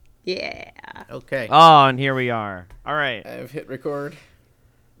Yeah. Okay. Oh, and here we are. All right. I've hit record.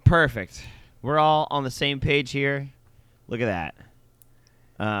 Perfect. We're all on the same page here. Look at that.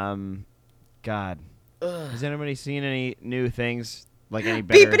 God. Has anybody seen any new things? Like any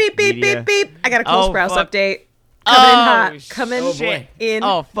better Beep, beep, media? beep, beep. I got a Cole Sprouse fuck. update. Coming in hot. Shit. Coming in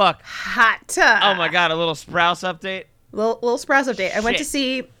Oh, fuck. hot. Oh, my God. A little Sprouse update? Little Sprouse update. I went to Shit.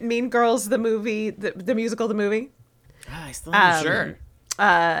 see Mean Girls, the movie, the musical, the movie. I still haven't Sure.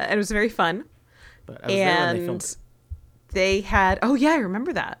 And it was very fun. But I was there when they filmed it. They had, oh yeah, I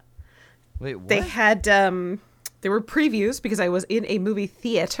remember that. Wait, what? They had, there were previews because I was in a movie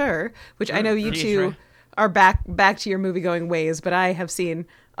theater, which I know you two are back to your movie going ways, but I have seen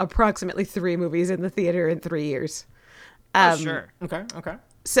approximately 3 movies in the theater in 3 years. Sure. Okay.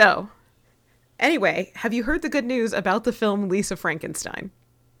 So, anyway, have you heard the good news about the film Lisa Frankenstein?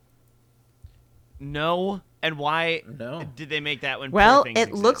 No. And why No. did they make that when Well, poor things it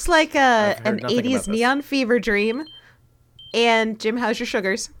exist? looks like I've heard an nothing about 80s this. neon fever dream. And Jim, how's your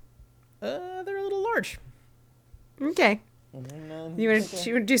sugars? They're a little large. Okay. You want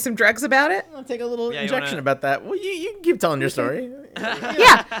to do some drugs about it? I'll take a little Yeah, you injection wanna- about that. Well, you keep telling your story.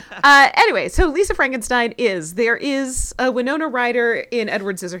 Yeah. Anyway, so Lisa Frankenstein there is a Winona Ryder in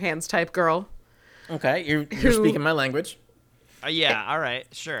Edward Scissorhands type girl Okay, you're speaking my language. Yeah, all right,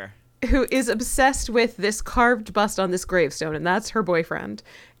 sure. who is obsessed with this carved bust on this gravestone, and that's her boyfriend.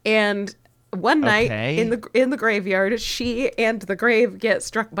 And one night Okay. in the graveyard, she and the grave get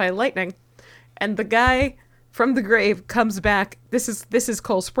struck by lightning, and the guy from the grave comes back. This is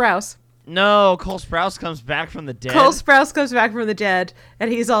Cole Sprouse. No, Cole Sprouse comes back from the dead. Cole Sprouse comes back from the dead,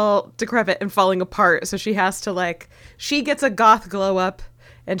 and he's all decrepit and falling apart. So she has to she gets a goth glow up,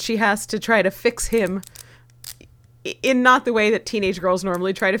 and she has to try to fix him in not the way that teenage girls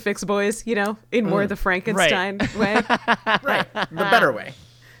normally try to fix boys, in more the Frankenstein way. Right, the better way.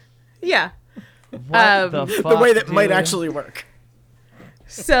 Yeah. What the fuck, The way that might dude? actually work.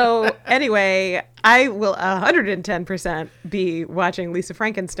 So anyway, I will 110% be watching Lisa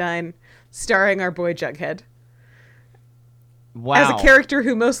Frankenstein starring our boy Jughead. Wow. As a character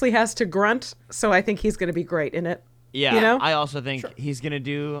who mostly has to grunt, so I think he's going to be great in it. Yeah, I also think he's going to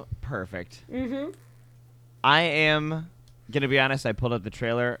do perfect. Mm-hmm. I am going to be honest, I pulled up the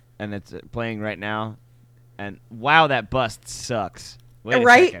trailer, and it's playing right now, and wow, that bust sucks. Wait a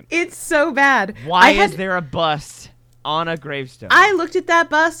Right? second. It's so bad. Why is there a bust on a gravestone? I looked at that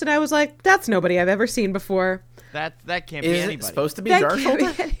bust and I was like, that's nobody I've ever seen before. That can't be Is anybody. it supposed to be That Jar can't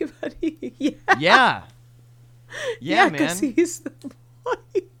Shoulder? be anybody. Yeah. Yeah. Yeah, man. because he's the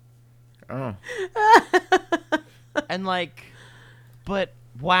boy. Oh. And but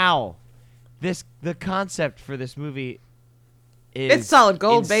wow, the concept for this movie is It's solid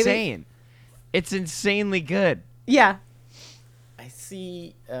gold, baby. insane. It's insanely good. Yeah. I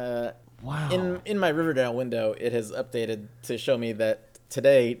see. Wow. In my Riverdale window, it has updated to show me that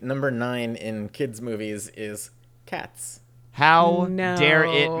today number 9 in kids movies is Cats. How No. dare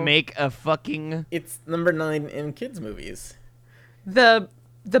it make a fucking It's number 9 in kids movies. The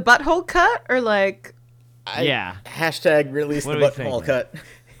butthole cut or Yeah. Hashtag release What the do we butthole think, cut.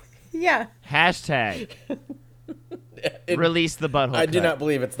 yeah. hashtag It- release the butthole I do cut, not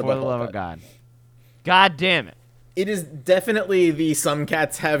believe it's the for the butthole love cut. of God. God damn it. It is definitely the some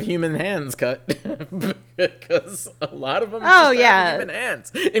cats have human hands cut because a lot of them Oh, just yeah. have human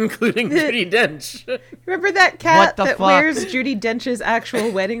hands, including Judi Dench. Remember that What cat the that fuck? wears Judi Dench's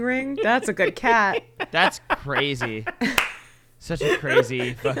actual wedding ring? That's a good cat. That's crazy. Such a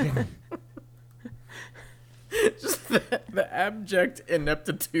crazy fucking Just the abject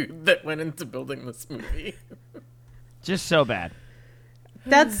ineptitude that went into building this movie. just so bad.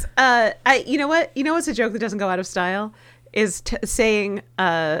 That's you know what's a joke that doesn't go out of style is saying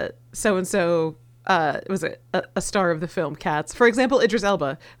so and so was a star of the film Cats. For example, Idris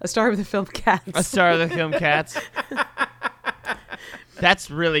Elba, a star of the film Cats. A star of the film Cats.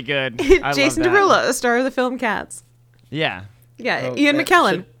 That's really good. I Jason love that. Derulo, a star of the film Cats. Yeah. Yeah, Oh, Ian that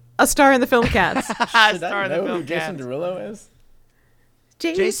McKellen, should- a star in the film Cats. Should Star I of the know film who Jason Cats. Derulo is?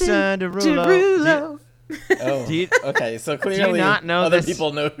 Jason Derulo. Derulo. Oh, Do you- okay. So clearly, not know other this?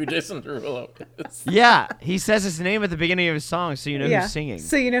 people know who Jason Derulo is. Yeah, he says his name at the beginning of his song, so you know Yeah, who's singing.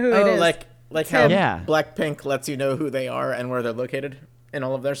 so you know who it Oh, is. like how Yeah. Blackpink lets you know who they are and where they're located in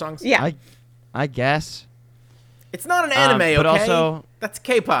all of their songs. Yeah. I guess. It's not an anime, but okay? also- That's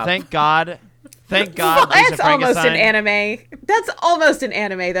K-pop. Thank God. Thank God. Well, Lisa that's almost an Frankenstein- anime. That's almost an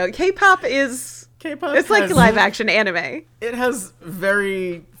anime, though. K-pop is... K-pop. It's like has- live action anime. It has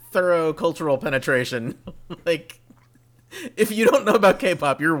very thorough cultural penetration. Like, if you don't know about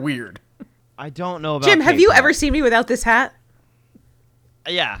K-pop, you're weird. I don't know about Jim, have you K-pop. ever seen me without this hat?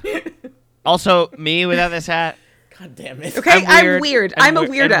 Yeah. Also, me without this hat. God damn it. Okay, I'm weird. I'm a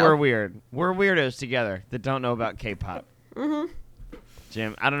weirdo. And we're weird. We're weirdos together that don't know about K-pop. Mm-hmm.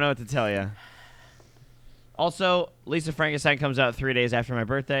 Jim, I don't know what to tell you. Also, Lisa Frankenstein comes out 3 days after my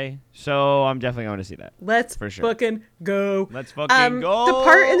birthday, so I'm definitely going to see that. Let's for sure. fucking go. Let's fucking go. The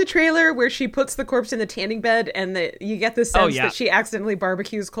part in the trailer where she puts the corpse in the tanning bed and you get the sense that she accidentally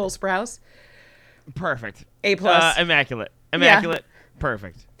barbecues Cole Sprouse. Perfect. A+. Immaculate. Yeah.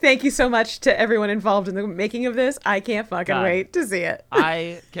 Perfect. Thank you so much to everyone involved in the making of this. I can't fucking wait to see it.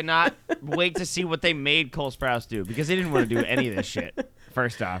 I cannot wait to see what they made Cole Sprouse do, because he didn't want to do any of this shit.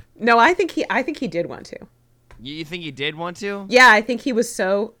 First off. No, I think he did want to. You think he did want to? Yeah, I think he's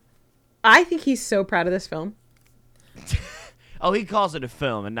so proud of this film. Oh, he calls it a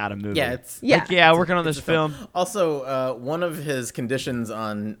film and not a movie. Yeah, working on this film. Also, one of his conditions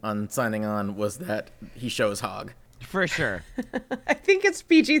on signing on was that he shows hog. For sure. I think it's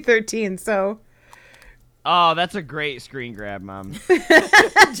PG-13, so. Oh, that's a great screen grab, Mom.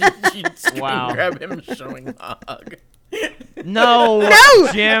 Wow. Grab him showing hog. No,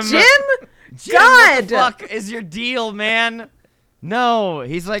 Jim. Jim, God, what the fuck is your deal, man? No,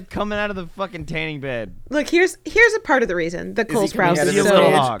 he's like coming out of the fucking tanning bed. Look, here's a part of the reason that Cole Sprouse is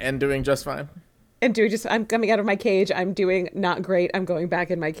so and doing just fine. And doing just, I'm coming out of my cage. I'm doing not great. I'm going back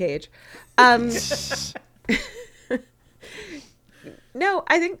in my cage. No,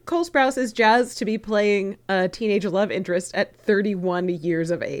 I think Cole Sprouse is jazzed to be playing a teenage love interest at 31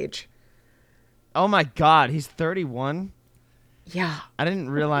 years of age. Oh my God, he's 31? Yeah. I didn't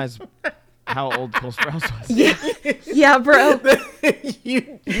realize how old Cole Sprouse was. Yeah, bro.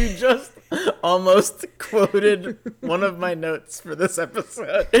 You just almost quoted one of my notes for this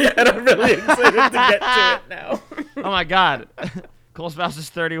episode, and I'm really excited to get to it now. Oh my God. Cole Sprouse is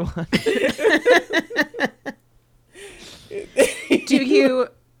 31. Do you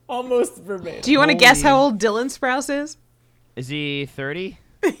almost verbatim? Do you want to guess how old Dylan Sprouse is? Is he 30?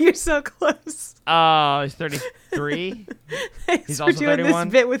 You're so close. Oh, he's 33. Thanks he's for also doing 31?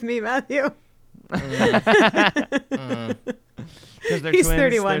 this bit with me, Matthew. Because they're He's twins.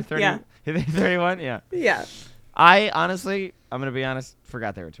 31. They're Yeah. They're 31. Yeah. Yeah. I honestly, I'm gonna be honest,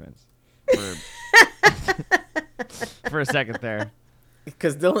 forgot they were twins. For a second there.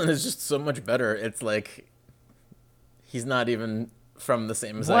 Because Dylan is just so much better. It's like he's not even from the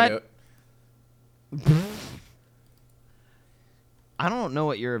same zygote. I don't know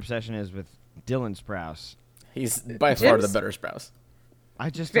what your obsession is with Dylan Sprouse. He's by far the better Sprouse. I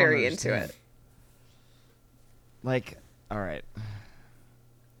just very don't into it. Like, all right.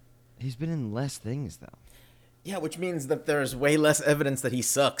 He's been in less things though. Yeah, which means that there's way less evidence that he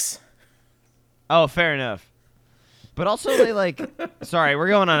sucks. Oh, fair enough. But also they like sorry, we're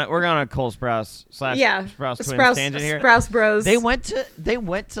going on a Cole Sprouse / Sprouse twins tangent here. Sprouse bros. They went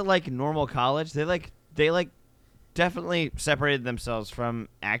to like normal college. They definitely separated themselves from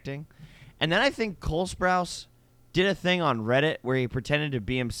acting. And then I think Cole Sprouse did a thing on Reddit where he pretended to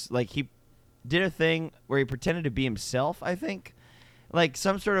be himself, I think. Like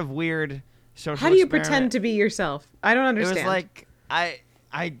some sort of weird social How do you experiment. pretend to be yourself? I don't understand. It was like I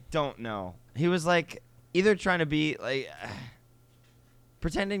don't know. He was like either trying to be like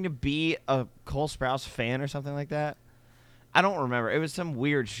pretending to be a Cole Sprouse fan or something like that. I don't remember. It was some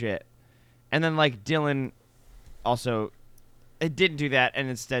weird shit. And then like Dylan also it didn't do that and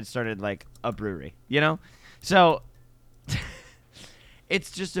instead started like a brewery, you know? So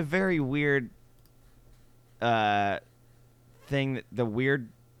it's just a very weird thing that the weird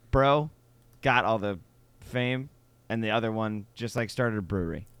bro got all the fame and the other one just like started a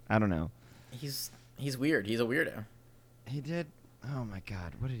brewery. I don't know. He's weird. He's a weirdo. He did. Oh my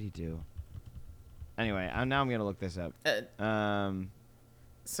God, what did he do? Anyway, now I'm gonna look this up.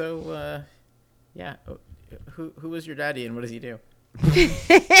 So, yeah. Who was your daddy and what does he do?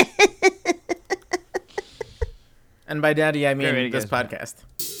 And by daddy, I mean this podcast.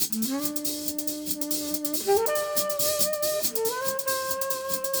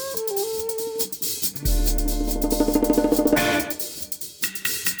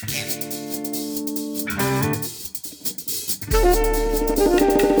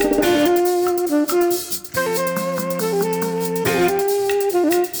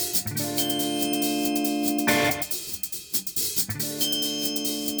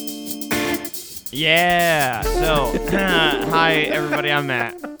 Yeah. So, hi everybody. I'm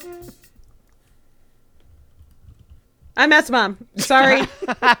Matt. I'm Matt's mom. Sorry.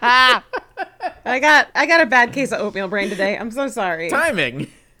 I got a bad case of oatmeal brain today. I'm so sorry. Timing.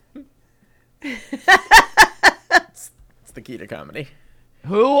 It's the key to comedy.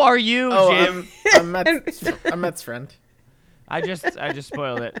 Who are you, Jim? I'm Matt's friend. I just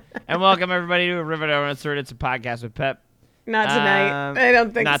spoiled it. And welcome everybody to Riverdale Uncertain. It's a podcast with Pep. Not tonight. I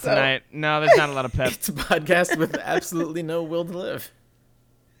don't think not so. Not tonight. No, there's not a lot of Pep. It's a podcast with absolutely no will to live.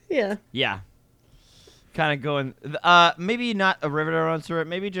 Yeah. Yeah. Kind of going, maybe not a Riverdale Uncertain.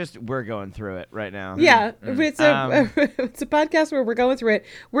 Maybe just we're going through it right now. Yeah. It's a podcast where we're going through it.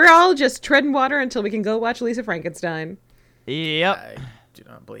 We're all just treading water until we can go watch Lisa Frankenstein. Yep. I do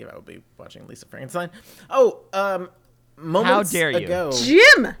not believe I will be watching Lisa Frankenstein. Oh, moments How dare you. ago,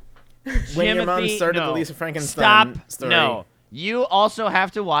 Jim! when your mom started the Lisa Frankenstein story. No. You also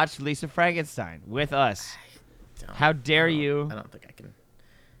have to watch Lisa Frankenstein with us. How dare you? I don't think I can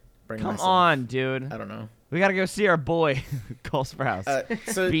bring Come myself. on, dude. I don't know. We got to go see our boy, Cole Sprouse.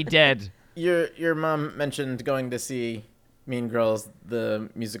 So Be dead. your mom mentioned going to see Mean Girls, the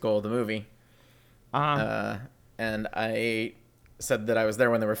musical, the movie. And I said that I was there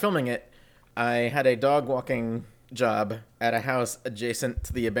when they were filming it. I had a dog walking job at a house adjacent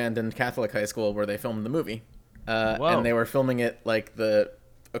to the abandoned Catholic high school where they filmed the movie. And they were filming it like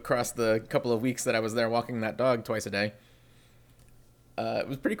across the couple of weeks that I was there walking that dog twice a day. It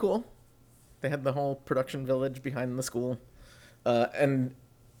was pretty cool. They had the whole production village behind the school. And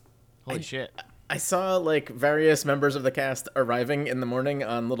Holy shit. I saw like various members of the cast arriving in the morning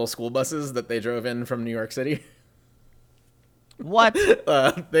on little school buses that they drove in from New York City. What?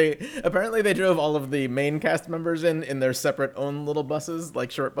 They drove all of the main cast members in their separate own little buses,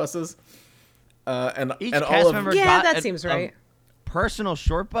 like short buses. Each and cast all of member Yeah, got that seems right. Personal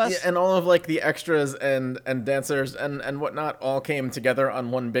short bus? yeah, and all of like the extras and dancers and whatnot all came together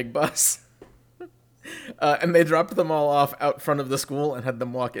on one big bus. And they dropped them all off out front of the school and had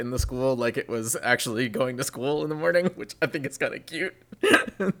them walk in the school like it was actually going to school in the morning, which I think is kind of cute.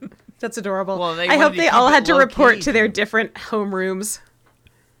 That's adorable. Well, they I hope wanted to they keep all it had to low-key, report to their too. different homerooms.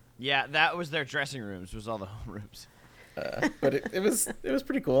 Yeah, that was their dressing rooms, was all the rooms. But it was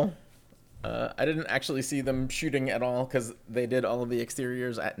pretty cool. I didn't actually see them shooting at all because they did all of the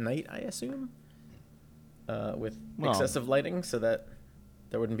exteriors at night, I assume, with excessive lighting so that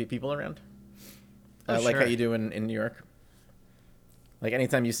there wouldn't be people around. Like how you do in New York. Like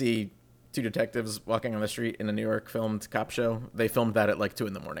anytime you see two detectives walking on the street in a New York filmed cop show, they filmed that at like 2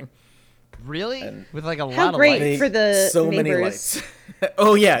 a.m. Really? And With like a lot How of great lights? for the so neighbors. many lights.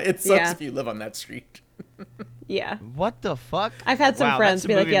 Oh yeah, it sucks Yeah. if you live on that street. Yeah. What the fuck? I've had some Wow, friends that's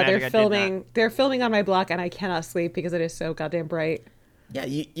be some like, movie yeah, magic they're filming on my block and I cannot sleep because it is so goddamn bright. Yeah,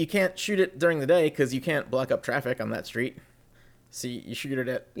 you can't shoot it during the day because you can't block up traffic on that street. So you shoot it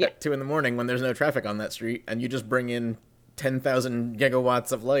at 2 a.m. when there's no traffic on that street, and you just bring in 10,000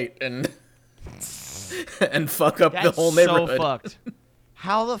 gigawatts of light and and fuck up the whole neighborhood. So fucked.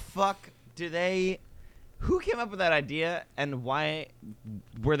 How the fuck do they? Who came up with that idea, and why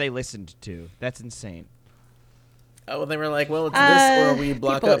were they listened to? That's insane. Oh, well, they were like, well, it's this or we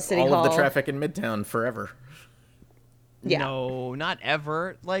block people at up City all of the Hall. traffic in Midtown forever. Yeah. No, not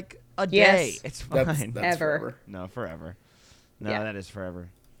ever. Like a Yes. day. It's fine. That's Ever. forever. No, forever. No, Yeah. that is forever.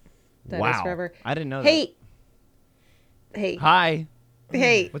 That wow. is forever. I didn't know Hey. that. Hey. Hi.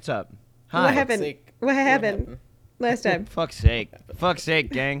 Hey. What's up? Hi. What happened? Sake. What happened last time? Fuck's sake. Fuck's sake,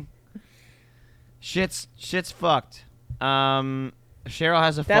 gang. Shit's fucked. Cheryl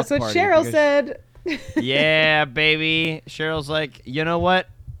has a That's fuck what party Cheryl because- said. Yeah, baby. Cheryl's like, you know what?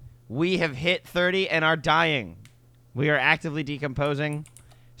 We have hit 30 and are dying. We are actively decomposing,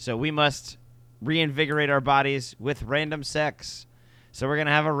 so we must reinvigorate our bodies with random sex. So we're going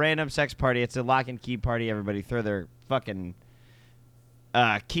to have a random sex party. It's a lock and key party. Everybody throw their fucking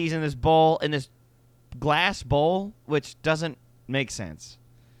keys in this bowl, in this glass bowl, which doesn't make sense.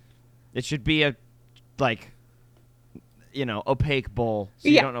 It should be a, like, opaque bowl, so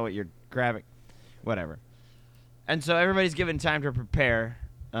you Yeah. don't know what you're grabbing. Whatever. And so everybody's given time to prepare.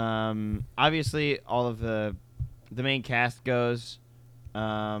 Obviously, all of the main cast goes.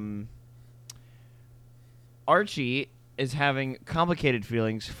 Archie is having complicated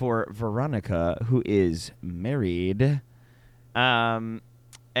feelings for Veronica, who is married. And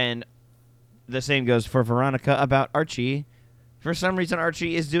the same goes for Veronica about Archie. For some reason,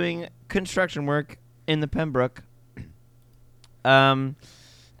 Archie is doing construction work in the Pembroke. And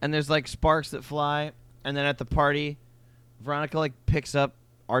there's like sparks that fly, and then at the party, Veronica like picks up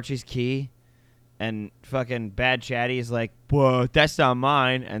Archie's key, and fucking Bad Chatty is like, "Whoa, that's not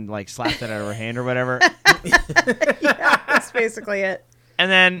mine," and like slaps it out of her hand or whatever. Yeah, that's basically it.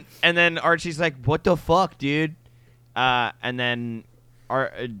 And then Archie's like, "What the fuck, dude?" And then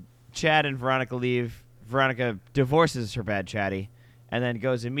Chad and Veronica leave. Veronica divorces her Bad Chatty, and then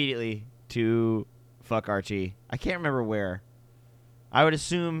goes immediately to fuck Archie. I can't remember where. I would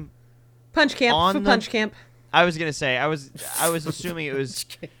assume Punch camp. On For the- punch camp. I was gonna say I was assuming it was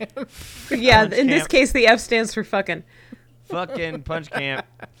Yeah, Punch in this camp. case, the F stands for fucking. Fucking punch camp.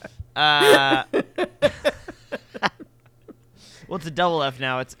 Well, it's a double F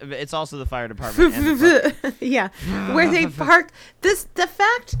now. It's also the fire department. And the fuck. Yeah, where they park. The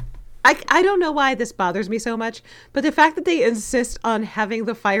fact, I don't know why this bothers me so much, but the fact that they insist on having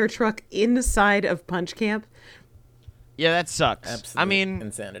the fire truck inside of Punch Camp. Yeah, that sucks. Absolute I mean,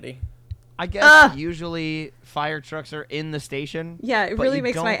 insanity. I guess usually fire trucks are in the station. Yeah, it but really you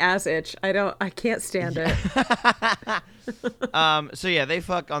makes my don't- ass itch. I can't stand it. So yeah, they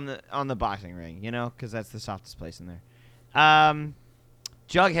fuck on the boxing ring, because that's the softest place in there.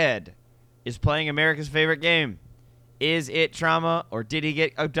 Jughead is playing America's favorite game. Is it trauma or did he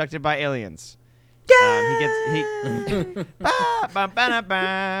get abducted by aliens?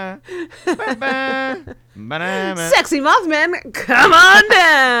 Sexy Mothman, come on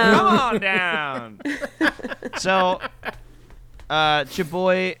down. Come on down. So,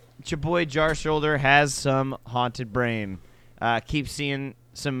 Chaboy Jar Shoulder has some haunted brain. Keeps seeing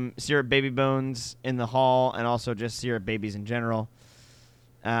some syrup baby bones in the hall, and also just syrup babies in general.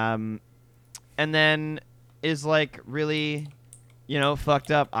 And then is like really,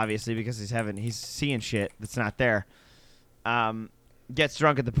 fucked up, obviously, because he's seeing shit that's not there. Gets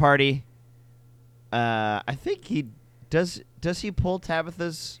drunk at the party. I think he does he pull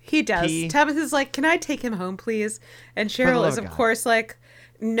Tabitha's He does. key? Tabitha's like, "Can I take him home, please?" And the Cheryl love is, of of God. course, like,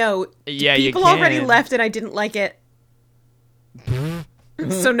 "No, Yeah, you people already can. left, and I didn't like it,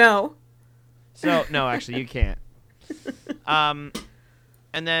 so no." So no, actually, you can't. And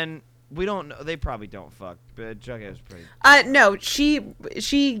then we don't know. They probably don't fuck, but Jughead is pretty. No, she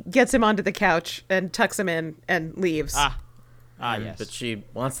gets him onto the couch and tucks him in and leaves. Yes. But she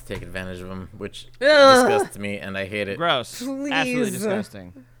wants to take advantage of him, which Ugh. disgusts me, and I hate it. Gross. Please. Absolutely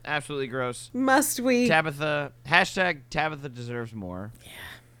disgusting. Absolutely gross. Must we? Tabitha. Tabitha deserves more.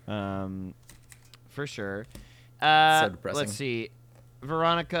 Yeah. For sure. So depressing. Let's see.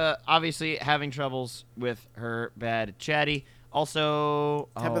 Veronica obviously having troubles with her bad chatty. Also,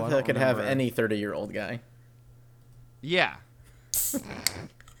 I Tabitha don't could have remember. any 30-year-old guy. Yeah.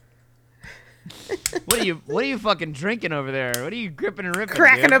 What are you fucking drinking over there? What are you gripping and ripping?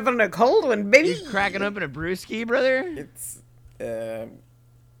 Cracking dude? up on a cold one, baby. You cracking open a brewski, brother? It's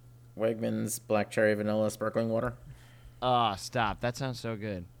Wegmans Black Cherry Vanilla Sparkling Water. Oh, stop! That sounds so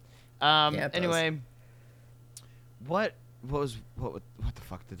good. Yeah, it does. Anyway, what the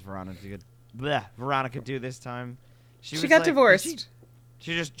fuck did Veronica do this time? She was got like- divorced.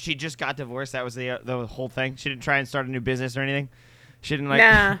 She just got divorced. That was the whole thing. She didn't try and start a new business or anything. She didn't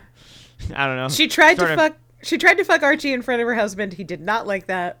Nah. I don't know. She tried Sort to of- fuck. She tried to fuck Archie in front of her husband. He did not like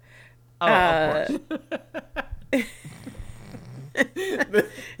that. Oh, of course.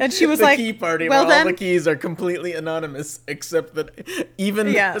 And she was the like, key party "Well where all then, the keys are completely anonymous, except that even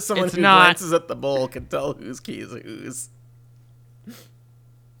Yeah. someone It's who not. glances at the bowl can tell whose key is whose."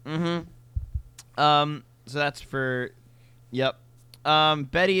 So that's for. Yep.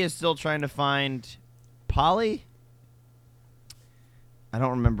 Betty is still trying to find Polly. I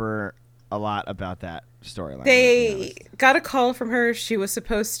don't remember a lot about that storyline. to be they honest. got a call from her. She was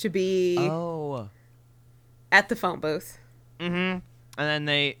supposed to be Oh. at the phone booth. Mm-hmm. And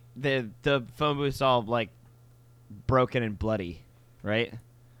then the phone booth's all like broken and bloody, right?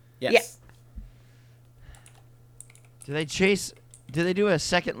 Yes. Do they do a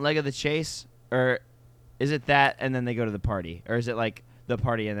second leg of the chase, or is it that and then they go to the party, or is it like the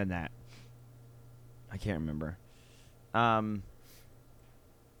party and then that? I can't remember. And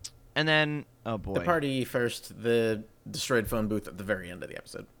then oh boy, The party first, the destroyed phone booth at the very end of the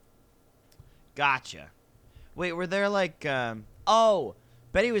episode. Gotcha. Wait, were there like oh,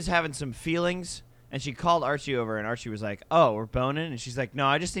 Betty was having some feelings and she called Archie over and Archie was like, "Oh, we're boning." And she's like, "No,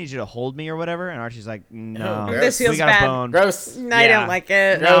 I just need you to hold me or whatever." And Archie's like, "No. Oh, This feels we got bad. a bone." Gross. I Yeah. don't like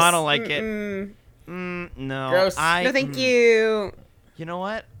it. No, I don't like it. Mm-mm. No. Gross. No, thank you. You know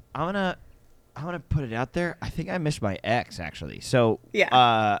what? I'm gonna put it out there. I think I missed my ex actually. So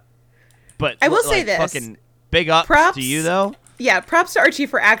Yeah. But I will say like, this. Fucking big ups Props. to you though. Yeah, props to Archie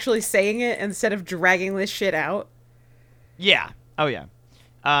for actually saying it instead of dragging this shit out. Yeah. Oh yeah.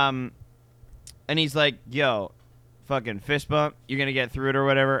 And he's like, "Yo, fucking fist bump. You're gonna get through it or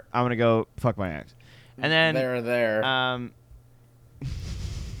whatever. I'm gonna go fuck my ex." And then There.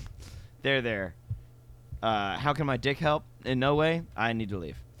 there. How can my dick help? In no way. I need to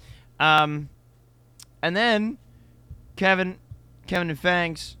leave. And then Kevin and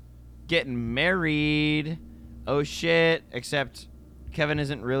Fangs getting married. Oh shit! Except Kevin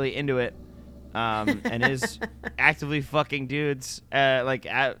isn't really into it, and is actively fucking dudes,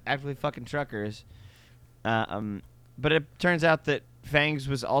 actively fucking truckers. But it turns out that Fangs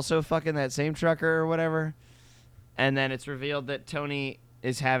was also fucking that same trucker or whatever. And then it's revealed that Tony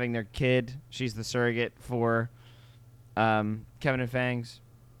is having their kid. She's the surrogate for Kevin and Fangs.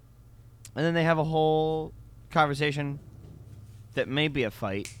 And then they have a whole conversation that may be a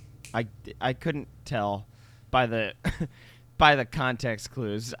fight. I couldn't tell by the by the context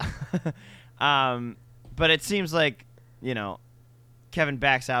clues. But it seems like, Kevin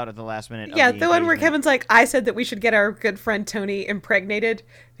backs out at the last minute. Yeah, the one where Kevin's like, I said that we should get our good friend Tony impregnated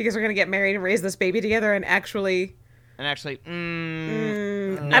because we're going to get married and raise this baby together, and actually,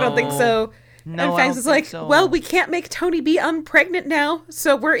 no, I don't think so. No, and Fangs is like, so. Well, we can't make Tony be unpregnant now,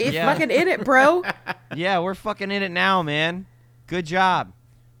 so we're fucking in it, bro. Yeah, we're fucking in it now, man. Good job.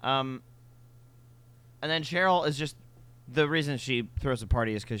 And then Cheryl is just, the reason she throws a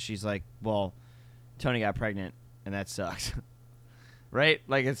party is because she's like, well, Tony got pregnant, and that sucks. Right?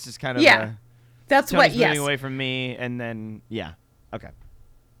 Like, it's just kind of that's Tony's what, yes. moving away from me, and then, okay.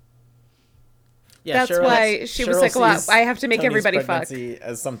 Yeah, that's why she was like, well, I have to make Tony's everybody fuck. pregnancy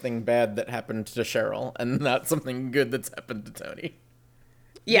as something bad that happened to Cheryl, and not something good that's happened to Tony.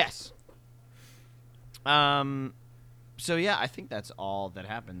 Yes. So, yeah, I think that's all that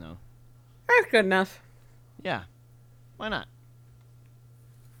happened, though. That's good enough. Yeah. Why not?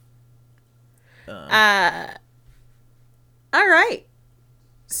 All right.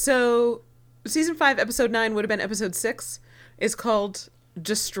 So, season 5, episode 9 would have been episode 6. Is called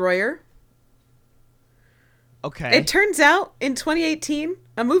Destroyer. Okay. It turns out in 2018,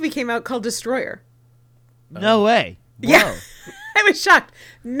 a movie came out called Destroyer. No way. Whoa. Yeah. I was shocked.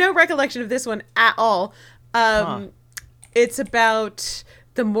 No recollection of this one at all. It's about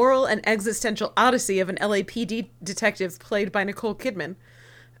the moral and existential odyssey of an LAPD detective played by Nicole Kidman.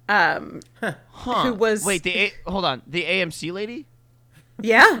 Who was... Wait, hold on. The AMC lady?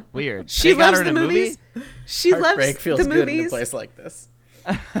 Yeah. Weird. She loves the movies. She loves feels the good movies. in a place like this.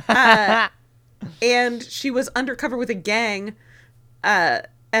 And she was undercover with a gang as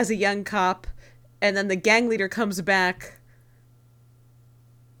a young cop. And then the gang leader comes back.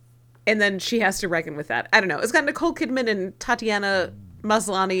 And then she has to reckon with that. I don't know. It's got Nicole Kidman and Tatiana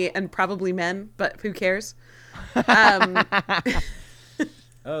Maslany and probably men, but who cares? Fair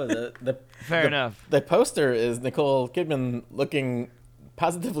enough. The poster is Nicole Kidman looking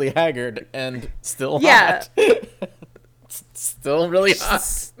positively haggard and still hot. Still really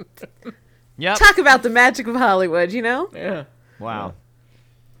hot. Yep. Talk about the magic of Hollywood, you know? Yeah. Wow.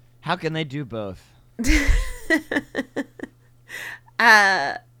 How can they do both?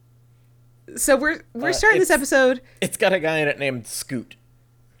 So we're starting this episode. It's got a guy in it named Scoot.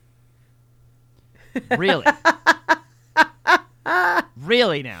 Really?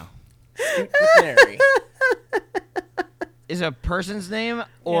 Really now? Scoot McNairy. Is it a person's name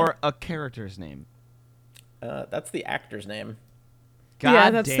or a character's name? That's the actor's name.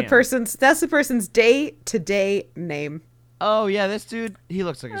 God that's damn. the person's day-to-day name. Oh yeah, this dude, he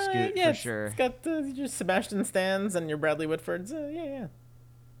looks like a Scoot for sure. It's got your Sebastian Stans and your Bradley Whitfords.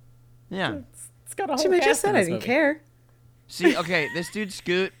 Yeah. It's got a whole Jim, I cast just said in I this didn't movie. care. See, okay, this dude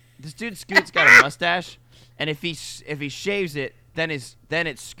Scoot's got a mustache, and if he shaves it, then it's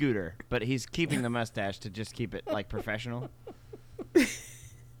Scooter, but he's keeping the mustache to just keep it like professional.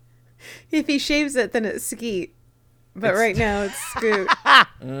 If he shaves it, then it's Skeet. But right now it's Scoot.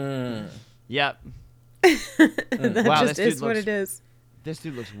 Yep. That Wow, just is what it is. This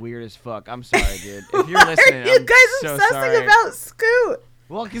dude looks weird as fuck. I'm sorry, dude. If you're listening, you I'm guys so obsessing sorry. about Scoot?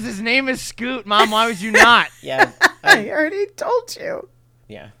 Well, because his name is Scoot, Mom. Why would you not? Yeah. I already told you.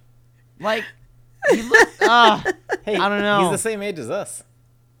 Yeah. Like, he look. Hey, I don't know. He's the same age as us.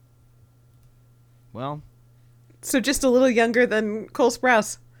 Well, So just a little younger than Cole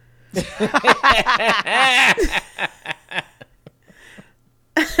Sprouse.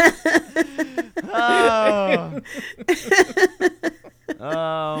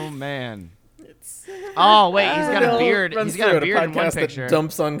 Oh man. Oh wait, he's got a beard. Runs He's got a through beard in one podcast that picture.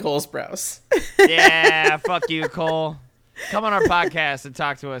 dumps on Cole Sprouse. Yeah, fuck you, Cole. Come on our podcast and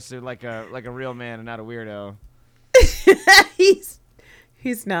talk to us like a real man and not a weirdo. He's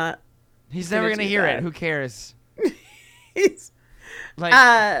not. He's never gonna do hear that. it. Who cares? He's Like,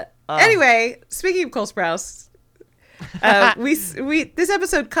 anyway, speaking of Cole Sprouse, we this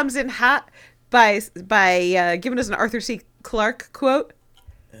episode comes in hot by giving us an Arthur C. Clarke quote.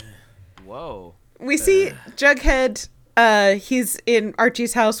 whoa. We see Jughead. He's in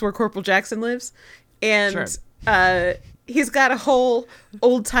Archie's house where Corporal Jackson lives, and he's got a whole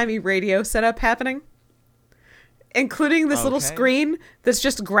old timey radio setup happening, including this little screen that's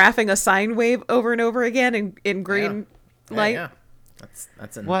just graphing a sine wave over and over again in green light. Yeah.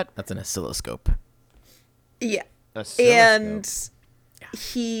 That's an What? That's an oscilloscope. Yeah. Oscilloscope. And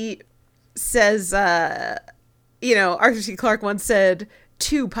he says, Arthur C. Clarke once said,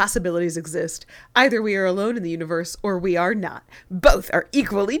 2 possibilities exist. Either we are alone in the universe or we are not. Both are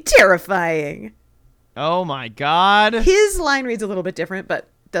equally terrifying. Oh my God. His line reads a little bit different, but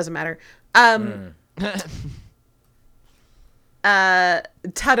doesn't matter. Ta-da.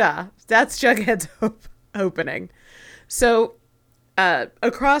 That's Jughead's opening. So,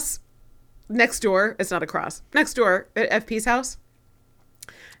 next door at FP's house,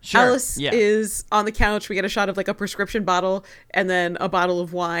 Sure. Alice is on the couch. We get a shot of like a prescription bottle and then a bottle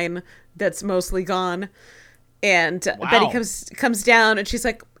of wine that's mostly gone. And Betty comes down and she's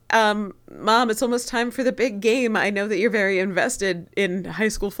like, Mom, it's almost time for the big game. I know that you're very invested in high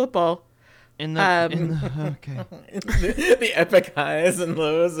school football. Okay. The epic highs and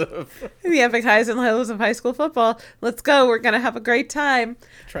lows of high school football. Let's go. We're going to have a great time.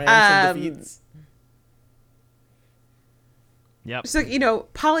 Triumphs and defeats. Yep. So,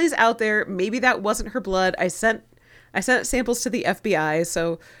 Polly's out there. Maybe that wasn't her blood. I sent samples to the FBI,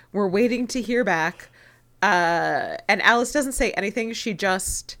 so we're waiting to hear back. And Alice doesn't say anything. She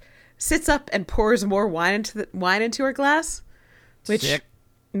just sits up and pours more wine into her glass. Which Sick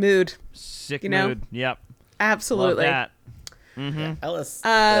mood. Sick know? mood. Yep. Absolutely. Love that. Mm-hmm. Yeah, Alice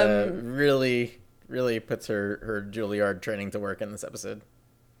really, really puts her Juilliard training to work in this episode.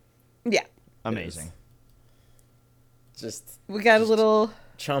 Yeah. Amazing. We got a little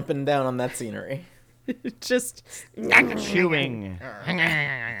chomping down on that scenery. Just chewing.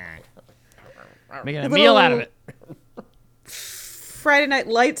 Making a meal out of it. Friday Night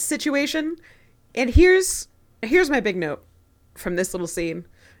Lights situation. And here's my big note from this little scene.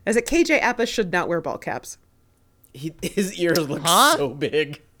 Is that KJ Apa should not wear ball caps. His ears look so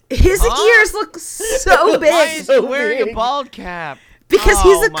big. His ears look so big. Why is he wearing a bald cap? Because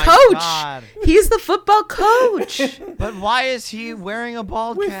he's the coach. God. He's the football coach. But why is he wearing a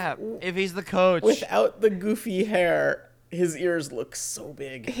bald cap if he's the coach? Without the goofy hair, his ears look so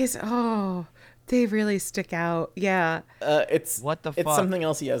big. They really stick out. Yeah. It's something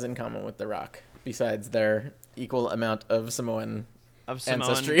else he has in common with The Rock, besides their equal amount of Samoan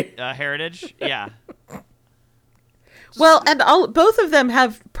ancestry. Heritage. Yeah. Well, and both of them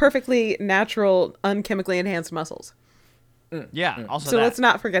have perfectly natural, unchemically enhanced muscles. Yeah. Also, so let's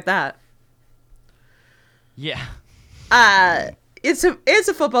not forget that. Yeah. It's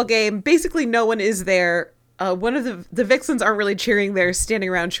a football game. Basically, no one is there. One of the Vixens aren't really cheering. They're standing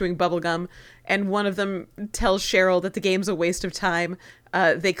around chewing bubblegum. And one of them tells Cheryl that the game's a waste of time.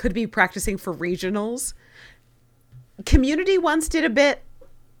 They could be practicing for regionals. Community once did a bit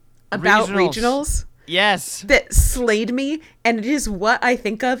about regionals. Yes. That slayed me. And it is what I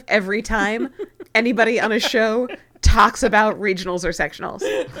think of every time anybody on a show talks about regionals or sectionals.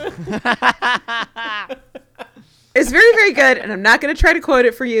 It's very, very good, and I'm not going to try to quote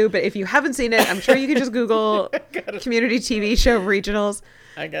it for you, but if you haven't seen it, I'm sure you can just Google community TV show regionals.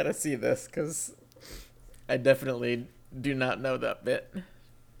 I gotta see this, because I definitely do not know that bit.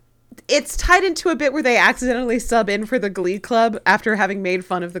 It's tied into a bit where they accidentally sub in for the Glee Club after having made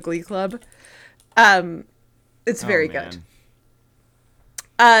fun of the Glee Club. It's very good.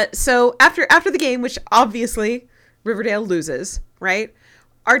 So after the game, which obviously Riverdale loses, right?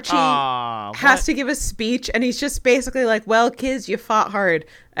 Archie has to give a speech, and he's just basically like, well, kids, you fought hard,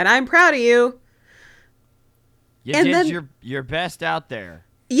 and I'm proud of you. You did your best out there.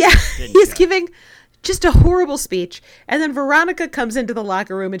 Yeah, he's giving just a horrible speech. And then Veronica comes into the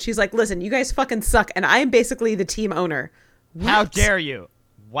locker room, and she's like, listen, you guys fucking suck, and I'm basically the team owner. What? How dare you?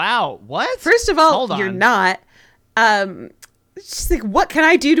 Wow, what? First of all, you're not. She's like, what can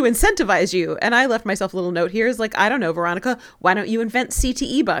I do to incentivize you? And I left myself a little note here. Is like, I don't know, Veronica, why don't you invent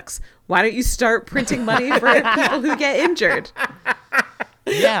CTE bucks? Why don't you start printing money for people who get injured?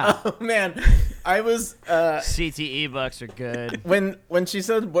 Yeah. Oh, man. I was... CTE bucks are good. When she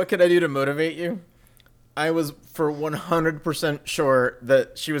said, what could I do to motivate you? I was for 100% sure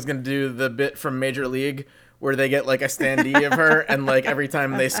that she was going to do the bit from Major League where they get like a standee of her and like every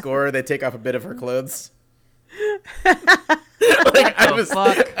time they score, they take off a bit of her clothes. Like I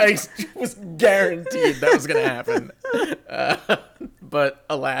was guaranteed that was gonna happen, but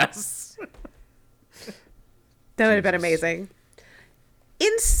alas, that would have been amazing.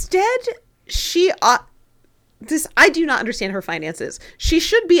 Instead, I do not understand her finances. She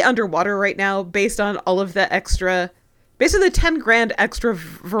should be underwater right now, based on all of the extra, based on the $10,000 extra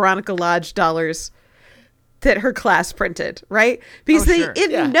Veronica Lodge dollars that her class printed, right? Because they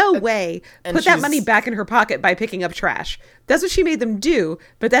in no way put that money back in her pocket by picking up trash. That's what she made them do,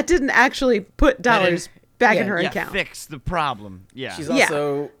 but that didn't actually put dollars back Yeah, in her Yeah, account. fix the problem. Yeah. She's Yeah.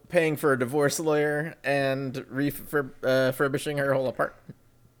 also paying for a divorce lawyer and refurbishing her whole apartment.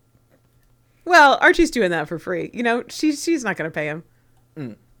 Well, Archie's doing that for free. You know, she's not going to pay him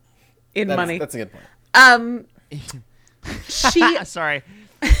in money. That's a good point. She Sorry.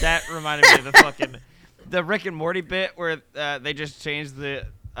 That reminded me of the Rick and Morty bit where they just changed the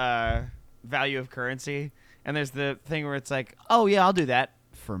value of currency. And there's the thing where it's like, oh, yeah, I'll do that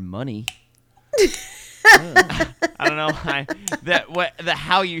for money. I don't know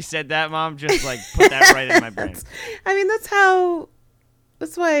how you said that, Mom, just like put that right in my brain. I mean, that's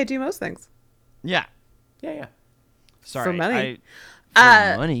why I do most things. Yeah. Yeah. Sorry. For money.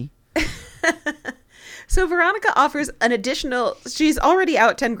 For money. So Veronica offers an additional, she's already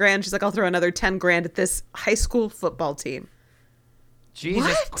out 10 grand. She's like, I'll throw another 10 grand at this high school football team.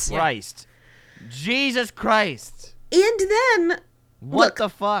 Jesus What? Christ. Jesus Christ. And then, What the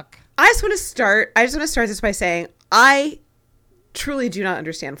fuck? I just want to start this by saying, I truly do not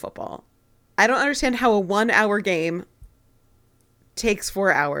understand football. I don't understand how a 1 hour game takes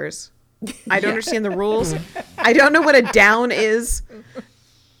 4 hours. I don't understand the rules. I don't know what a down is.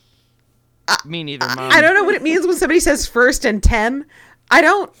 Me neither, Mom. I don't know what it means when somebody says first and 10. I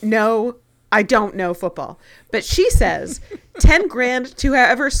don't know football. But she says 10 grand to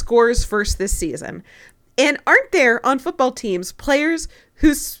whoever scores first this season. And aren't there on football teams players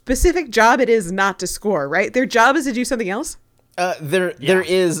whose specific job it is not to score, right? Their job is to do something else? There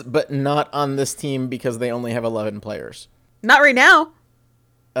is, but not on this team because they only have 11 players. Not right now.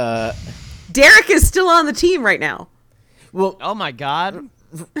 Derek is still on the team right now. Well, Oh, my God.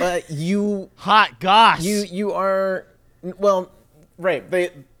 Hot gosh. You are, well, right.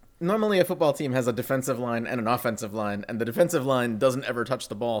 Normally a football team has a defensive line and an offensive line, and the defensive line doesn't ever touch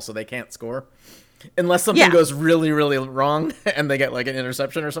the ball, so they can't score. Unless something goes really, really wrong and they get like an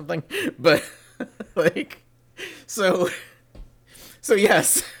interception or something. But like, so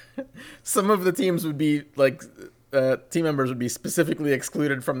yes, some of the teams would be like, team members would be specifically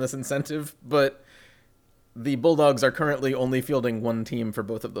excluded from this incentive, but the Bulldogs are currently only fielding one team for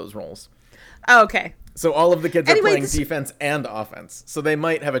both of those roles. Oh, okay. So all of the kids are playing this... defense and offense. So they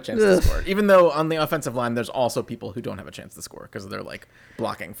might have a chance to score. Even though on the offensive line, there's also people who don't have a chance to score because they're like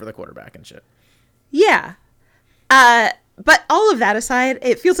blocking for the quarterback and shit. Yeah. But all of that aside,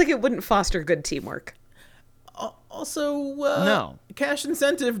 it feels like it wouldn't foster good teamwork. Also, no. Cash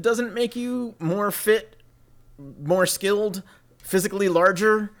incentive doesn't make you more fit, more skilled, physically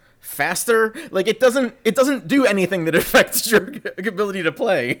larger, faster. Like it doesn't do anything that affects your ability to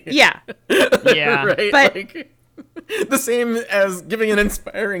play. Yeah. Yeah. Right? But like, the same as giving an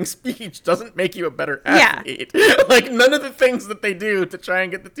inspiring speech doesn't make you a better athlete. Yeah. Like none of the things that they do to try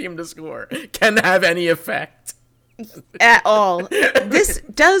and get the team to score can have any effect at all. This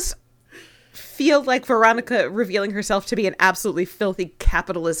does feel like Veronica revealing herself to be an absolutely filthy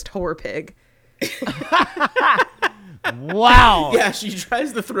capitalist whore pig. Wow. Yeah, she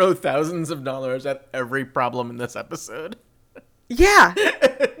tries to throw thousands of dollars at every problem in this episode. Yeah.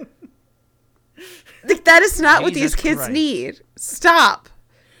 Like, that is not what these Jesus kids Christ. need. Stop.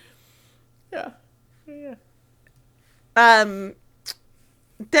 Yeah. Then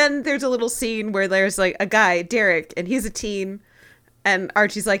there's a little scene where there's like a guy, Derek, and he's a teen, and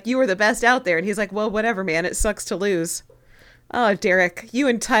Archie's like, "You were the best out there," and he's like, "Well, whatever, man. It sucks to lose." Oh, Derek, you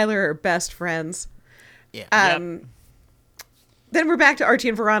and Tyler are best friends. Yeah. Then we're back to Archie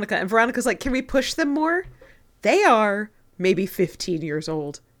and Veronica's like, "Can we push them more?" They are maybe 15 years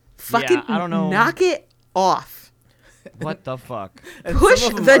old. Fucking I don't know. knock it off. What the fuck? And Push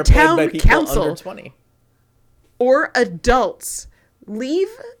some of them the are played town by people council. under 20. Or adults. Leave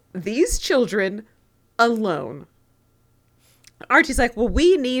these children alone. Archie's like, "Well,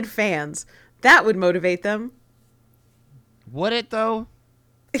 we need fans. That would motivate them." Would it, though?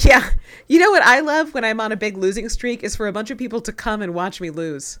 Yeah. You know what I love when I'm on a big losing streak is for a bunch of people to come and watch me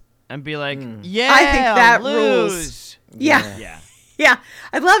lose. And be like, yeah, I think that lose. rules. Yeah. Yeah. Yeah.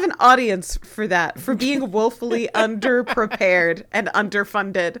 I'd love an audience for that, for being woefully underprepared and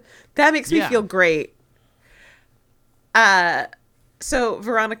underfunded. That makes me feel great. So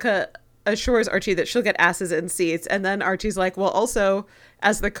Veronica assures Archie that she'll get asses in seats, and then Archie's like, "Well, also,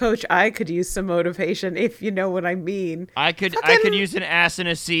 as the coach, I could use some motivation, if you know what I mean." I could use an ass in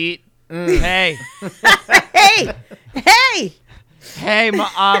a seat. Hey. Hey,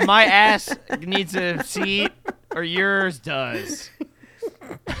 my ass needs a seat, or yours does.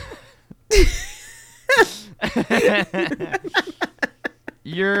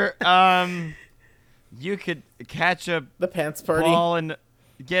 You could catch a The pants party. ball and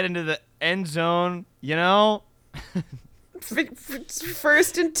get into the end zone, you know?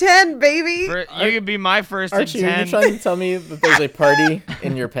 First and 10, baby. You could be my first Archie, and are 10. you trying to tell me that there's a party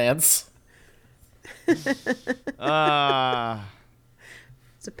in your pants? It's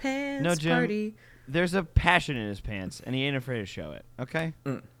a pants No, Jim. party. There's a passion in his pants, and he ain't afraid to show it. Okay?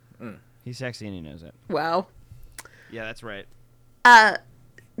 He's sexy and he knows it. Wow. Yeah, that's right.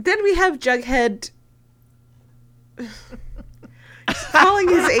 Then we have Jughead calling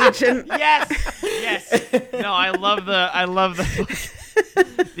his agent. Yes. No, I love the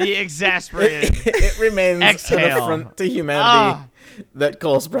exasperated. It remains Exhale. an affront to humanity that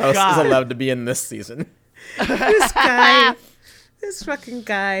Cole Sprouse God. is allowed to be in this season. This guy. This fucking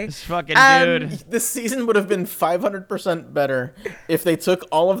guy. This fucking dude. This season would have been 500% better if they took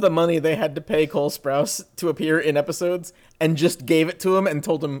all of the money they had to pay Cole Sprouse to appear in episodes and just gave it to him and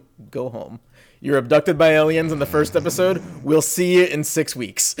told him, go home. You're abducted by aliens in the first episode. We'll see you in 6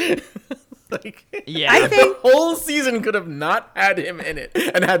 weeks. Yeah. I think the whole season could have not had him in it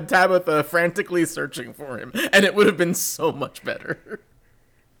and had Tabitha frantically searching for him, and it would have been so much better.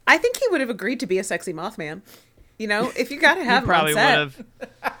 I think he would have agreed to be a sexy Mothman. You know, if you gotta have him on Probably set. would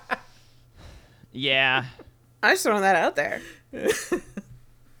have. Yeah. I'm just throwing that out there.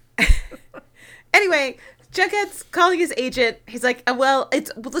 Anyway, Jughead's calling his agent. He's like,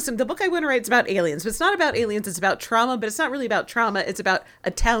 listen, the book I want to write is about aliens, but it's not about aliens. It's about trauma, but it's not really about trauma. It's about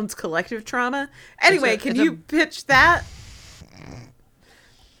a town's collective trauma. Anyway, can you pitch that?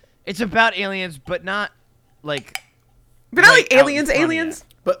 It's about aliens, but not like. But not right like out in aliens, front of aliens.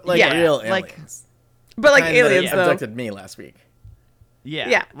 But like Yeah, real like- aliens. But like Kind that aliens, though. abducted me last week.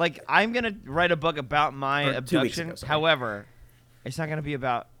 Yeah. Like, I'm going to write a book about my Or 2 weeks abduction. ago, sorry. However, it's not going to be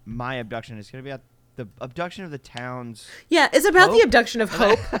about my abduction. It's going to be about the abduction of the town's. Yeah, it's about the Hope? abduction of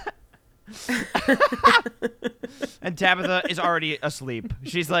Hope. And Tabitha is already asleep.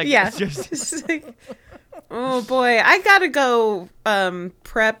 She's like, Yeah. just, It's like, oh boy, I gotta go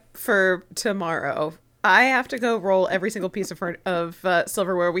prep for tomorrow. I have to go roll every single piece of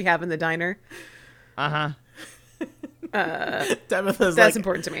silverware we have in the diner. uh-huh. Tabitha's That's like,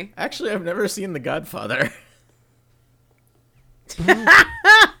 important to me. actually, I've never seen The Godfather. He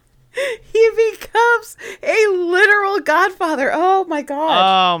becomes a literal godfather. Oh my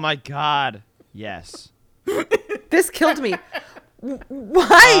god. Oh, my God. Yes. This killed me.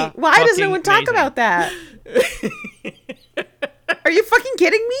 Why? Why does no fucking one talk amazing. about that? Are you fucking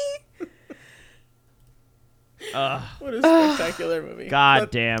kidding me? What a spectacular movie. God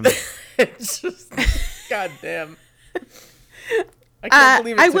But damn. It's just, God damn. I can't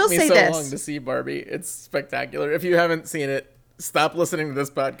believe it I took will me say so this. long to see Barbie. It's spectacular. If you haven't seen it, stop listening to this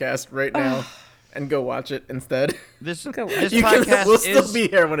podcast right now and go watch it instead. This Okay, this You can, podcast we'll is still be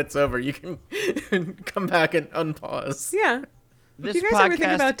here when it's over. You can come back and unpause. Yeah. this You guys ever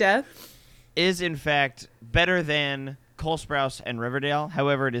think podcast about death? is in fact better than Cole Sprouse and Riverdale.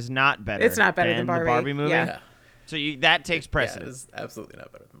 However, it is not better. It's not better than the Barbie. Barbie movie. Yeah. So that takes Yeah, precedence. it's absolutely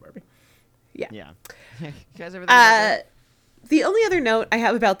not better than Barbie. Yeah. Yeah. You guys ever think about that? The only other note I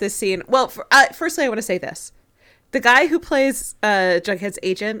have about this scene, well, firstly, I want to say this. The guy who plays Jughead's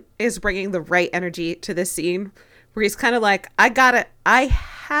agent is bringing the right energy to this scene, where he's kind of like, I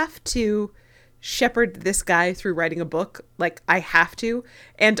have to shepherd this guy through writing a book. Like, I have to.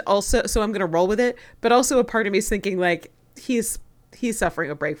 And also, so I'm going to roll with it. But also a part of me is thinking, like, he's suffering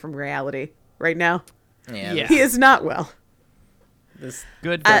a break from reality right now. Yeah. He is not well. This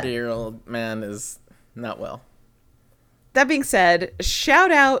Good. 30-year-old man is not well. That being said,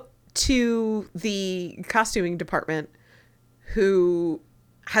 shout out to the costuming department who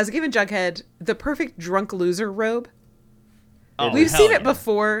has given Jughead the perfect drunk loser robe. Oh, We've hell seen it yeah.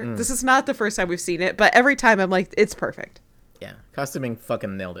 before. This is not the first time we've seen it, but every time I'm like, it's perfect. Yeah, costuming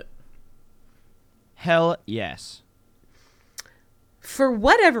fucking nailed it. Hell yes. For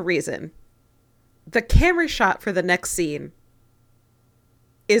whatever reason, the camera shot for the next scene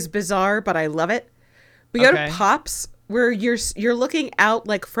is bizarre, but I love it. We go Okay. to Pops, where you're looking out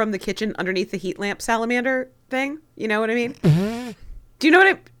like from the kitchen underneath the heat lamp salamander thing. You know what I mean? Do you know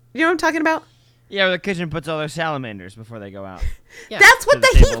what I'm talking about? Yeah, where the kitchen puts all their salamanders before they go out. Yeah. That's what To the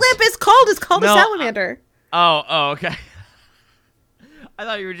the heat tables. lamp is called. It's called No, a salamander. Oh, okay. I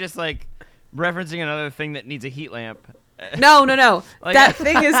thought you were just like referencing another thing that needs a heat lamp. No. Like- That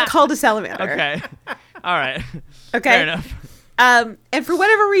thing is called a salamander. Okay. All right. Okay. Fair enough. And for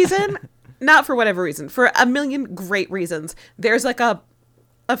whatever reason, not for whatever reason, for a million great reasons, there's like a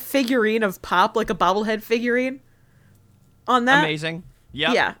figurine of Pop, like a bobblehead figurine on that. Amazing.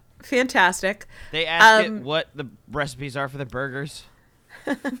 Yep. Yeah. Fantastic. They ask it what the recipes are for the burgers.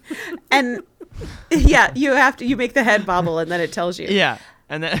 And yeah, you make the head bobble and then it tells you. Yeah.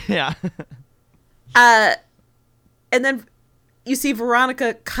 And then, yeah. And then you see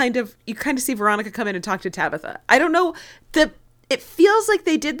Veronica you kind of see Veronica come in and talk to Tabitha. I don't know, it feels like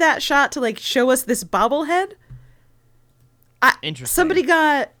they did that shot to like show us this bobblehead. Interesting.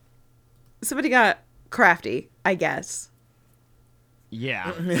 Somebody got crafty, I guess.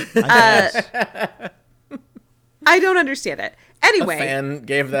 Yeah. I don't understand it. Anyway, a fan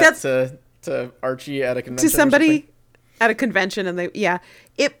gave that to Archie at a convention. To somebody at a convention, and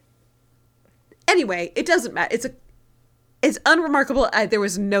Anyway, it doesn't matter. It's unremarkable. There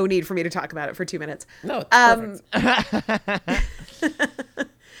was no need for me to talk about it for 2 minutes. No, it's perfect.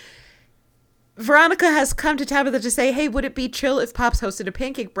 Veronica has come to Tabitha to say, hey, would it be chill if Pops hosted a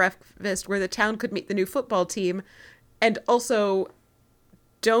pancake breakfast where the town could meet the new football team? And also,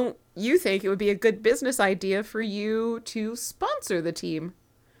 don't you think it would be a good business idea for you to sponsor the team?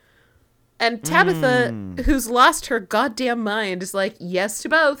 And Tabitha, who's lost her goddamn mind, is like, yes to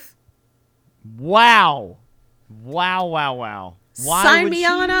both. Wow. Why Sign would me she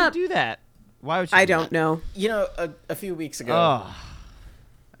on up. do that? Why would she I do don't that? know. You know, a few weeks ago,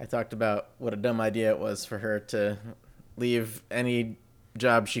 I talked about what a dumb idea it was for her to leave any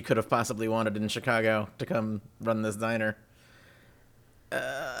job she could have possibly wanted in Chicago to come run this diner.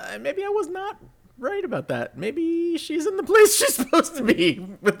 Maybe I was not right about that. Maybe she's in the place she's supposed to be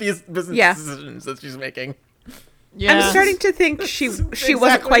with these business decisions that she's making. Yeah. I'm starting to think she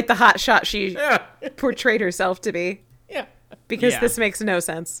wasn't quite the hot shot she portrayed herself to be. Yeah. Because this makes no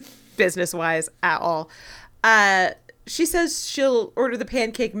sense business-wise at all. She says she'll order the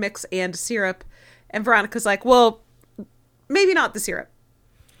pancake mix and syrup, and Veronica's like, well, maybe not the syrup.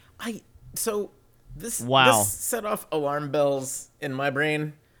 This set off alarm bells in my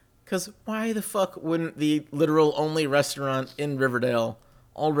brain, because why the fuck wouldn't the literal only restaurant in Riverdale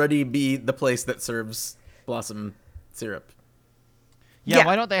already be the place that serves Blossom syrup? Yeah,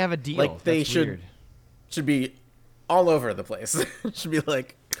 why don't they have a deal? Like, they That's weird. should be all over the place. Should be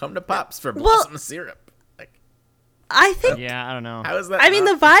like, come to Pops for Blossom syrup. Like, I think... Yeah, I don't know. How is that? I mean,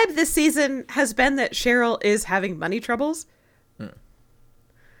 the vibe this season has been that Cheryl is having money troubles.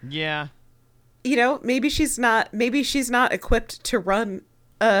 Yeah. You know, maybe she's not equipped to run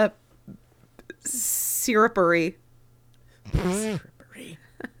a syrupery.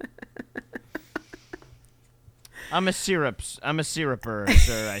 I'm a syruper,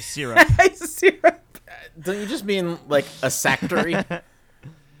 sir. I syrup. Syrup. Don't you just mean like a sactory?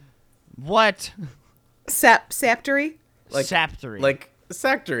 What? Saptory? Like Saptory. Like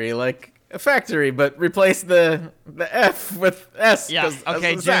sactory, like a factory, but replace the F with S. Yeah.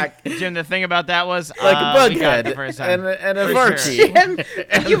 Okay, Jim. The thing about that was like a bughead and a Varchi. Jim,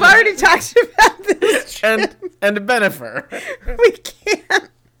 you've already talked about this. and a Benifer. We can't.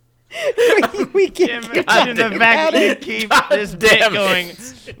 We can't. Jim, the fact that you keep this bit going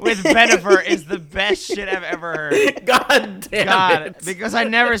with Benifer is the best shit I've ever heard. God damn it. Because I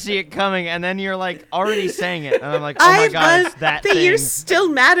never see it coming, and then you're like already saying it, and I'm like, oh my god, it's that thing. You're still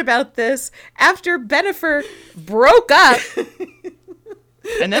mad about this after Benifer broke up,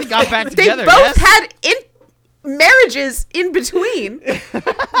 and then got back together. They both had marriages in between.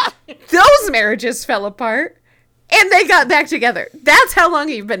 Those marriages fell apart. And they got back together. That's how long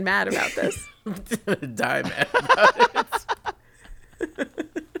you've been mad about this. Die mad about it.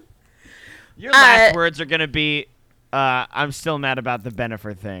 Your last words are going to be, I'm still mad about the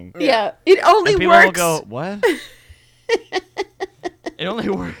Benifer thing. Yeah. It only and works. People will go, what? It only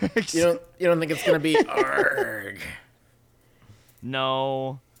works. You don't think it's going to be arg?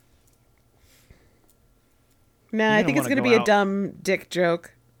 No. Nah, I think it's going to be a dumb dick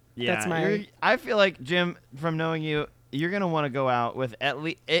joke. Yeah, that's my... I feel like, Jim, from knowing you, you're going to want to go out with at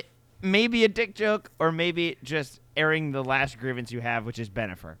least maybe a dick joke or maybe just airing the last grievance you have, which is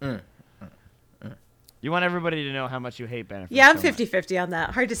Benifer. You want everybody to know how much you hate Benifer. Yeah, I'm 50-50 on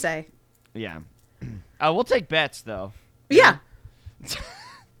that. Hard to say. Yeah. We'll take bets, though. Yeah.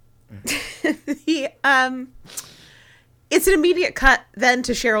 It's an immediate cut then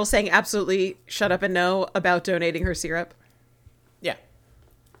to Cheryl saying absolutely shut up and no about donating her syrup. Yeah.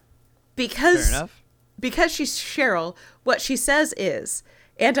 Because Fair enough. Because she's Cheryl, what she says is,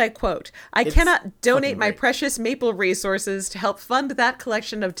 and I quote, I cannot donate my precious maple resources to help fund that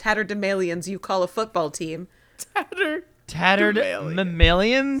collection of tatterdemalions you call a football team. Tattered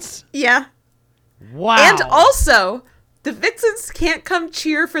mammalians? Yeah. Wow. And also, the Vixens can't come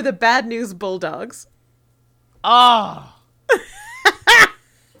cheer for the Bad News Bulldogs. Oh.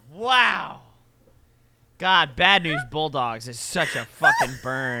 Wow. God, Bad News Bulldogs is such a fucking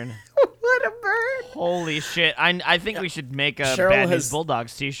burn. What a burn. Holy shit. I think we should make a Bad News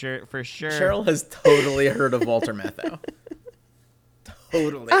Bulldogs t-shirt for sure. Cheryl has totally heard of Walter Matthau.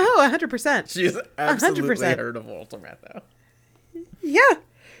 Totally. Oh, 100%. She's absolutely 100%. Heard of Walter Matthau. Yeah.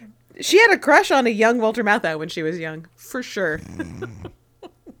 She had a crush on a young Walter Matthau when she was young. For sure.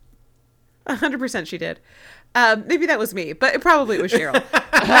 100% she did. Maybe that was me, but probably it was Cheryl.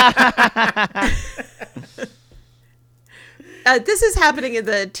 This is happening in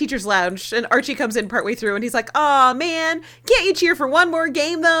the teacher's lounge, and Archie comes in partway through, and he's like, "Aw, man, can't you cheer for one more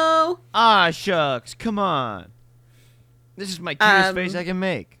game, though?" Ah, shucks, come on. This is my cutest face I can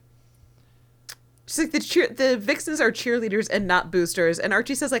make. She's like, the Vixens are cheerleaders and not boosters, and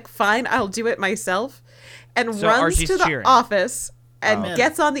Archie says, like, "Fine, I'll do it myself," and So runs Archie's to the cheering. office and Oh.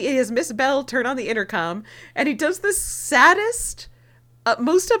 gets on his Miss Bell turn on the intercom, and he does the saddest,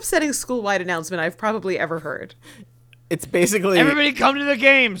 most upsetting school-wide announcement I've probably ever heard. It's basically Everybody come to the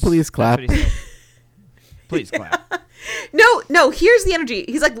games. Please clap. That's what he said. Please clap. No, here's the energy.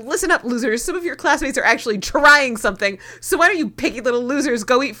 He's like, "Listen up, losers. Some of your classmates are actually trying something, so why don't you picky little losers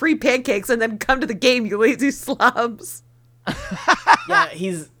go eat free pancakes and then come to the game, you lazy slobs." Yeah,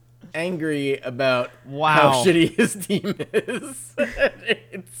 he's angry about Wow. how shitty his team is.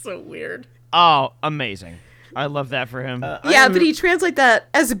 It's so weird. Oh, amazing. I love that for him. Yeah, but he translates that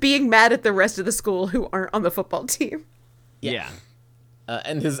as being mad at the rest of the school who aren't on the football team. yeah.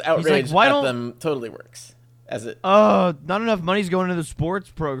 And his outrage "Why at don't-" them totally works. As it Oh, not enough money's going into the sports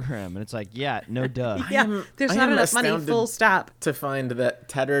program. And it's like, yeah, no duh. Yeah, there's I not am enough money, astounded full stop. to find that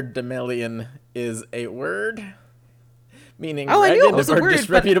tatterdemalion is a word, meaning Oh, I knew it ragged was a or word, but-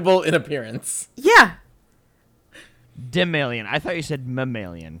 disreputable in appearance. Yeah. Demalion. I thought you said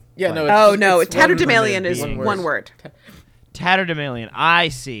mammalian. Yeah, no. Oh, no, it's tatterdemalion one is being. one word. Tatterdemalion. I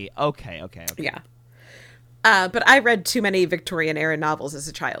see. Okay. Yeah. But I read too many Victorian era novels as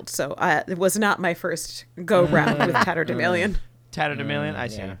a child, so it was not my first go-round with tatterdemalion. Tatterdemalion. I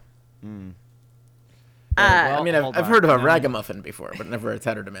see. yeah. Well, I mean, hold I've on. heard of a No. ragamuffin before, but never a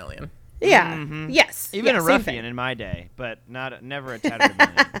tatterdemalion. Yeah. Yes. Even yeah, a same ruffian thing. in my day, but never a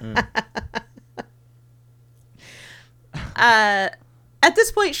tatterdemalion. At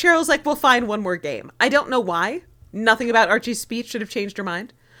this point, Cheryl's like, "We'll find one more game." I don't know why. Nothing about Archie's speech should have changed her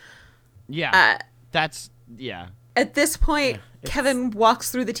mind. Yeah. Yeah. At this point, Kevin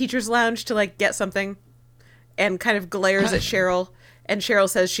walks through the teacher's lounge to like get something, and kind of glares at Cheryl. And Cheryl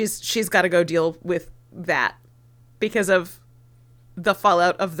says she's got to go deal with that because of the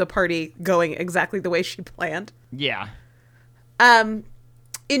fallout of the party going exactly the way she planned. Yeah.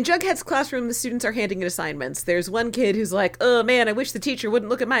 In Jughead's classroom, the students are handing in assignments. There's one kid who's like, "Oh man, I wish the teacher wouldn't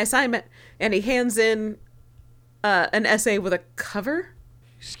look at my assignment," and he hands in an essay with a cover.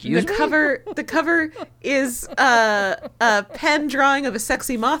 Excuse me? The cover is a pen drawing of a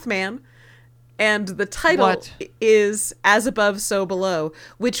sexy Mothman, and the title What? is "As Above, So Below,"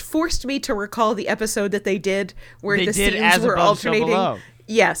 which forced me to recall the episode that they did where They the did scenes As were Above, So alternating. Below.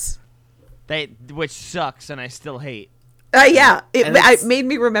 Yes. Which sucks, and I still hate. Yeah. It And it's- made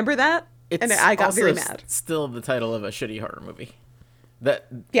me remember that, It's and I got also very mad. Still the title of a shitty horror movie. That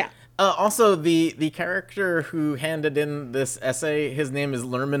Yeah. Also, the character who handed in this essay, his name is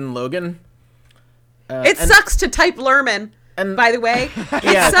Lerman Logan. It sucks to type Lerman, and- by the way. It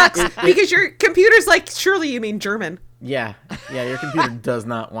Yeah, sucks it- because your computer's like, surely you mean German. Yeah, your computer does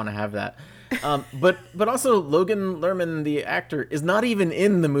not want to have that. But also Logan Lerman, the actor, is not even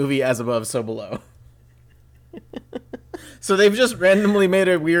in the movie As Above, So Below. So they've just randomly made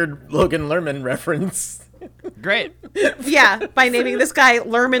a weird Logan Lerman reference. Great. Yeah, by naming this guy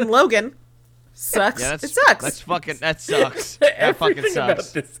Lerman Logan. Sucks. Yeah, It sucks. That sucks. That fucking Everything about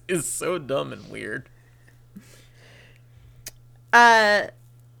sucks. this is so dumb and weird.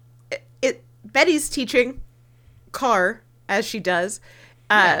 Betty's teaching car as she does,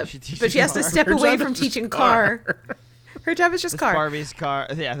 she teaches but she has to car. step Her away job from is just teaching car. car. Her job is just This car. Barbie's car.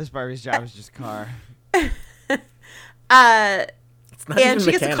 Yeah, this Barbie's job is just car. It's not And even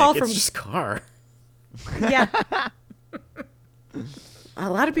she gets a mechanic, call it's from- just car. Yeah. A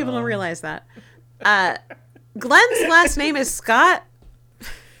lot of people don't realize that. Glenn's last name is Scott.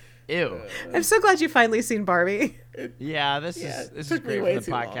 Ew. I'm so glad you've finally seen Barbie. Yeah, this It is took me great way for the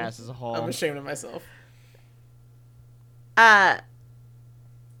too long. podcast as a whole. I'm ashamed of myself. And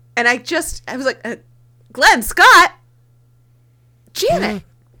I was like, Glenn Scott? Janet.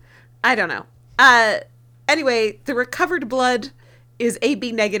 I don't know. Anyway, the recovered blood is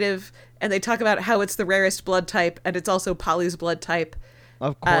AB negative, and they talk about how it's the rarest blood type, and it's also Polly's blood type.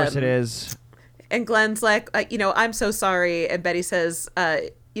 Of course it is. And Glenn's like, I'm so sorry. And Betty says,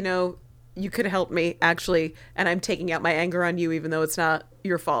 you could help me, actually, and I'm taking out my anger on you, even though it's not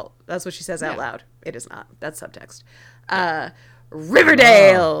your fault. That's what she says out loud. It is not. That's subtext.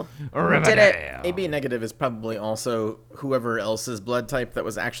 Riverdale. Did it. AB negative is probably also whoever else's blood type that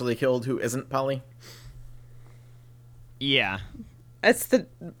was actually killed who isn't Polly. Yeah. It's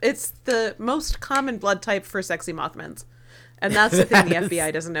the most common blood type for sexy Mothmans. And that's the thing the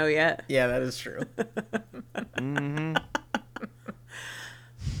FBI doesn't know yet. Yeah, that is true. Mm-hmm.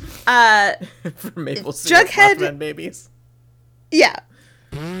 For maple syrup Mothman babies. Yeah.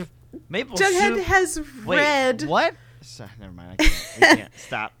 Maple Jughead soup. has read. What? So, never mind. We can't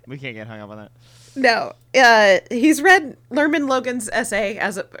stop. We can't get hung up on that. No. He's read Lerman Logan's essay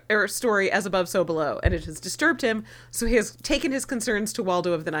or story As Above, So Below, and it has disturbed him, so he has taken his concerns to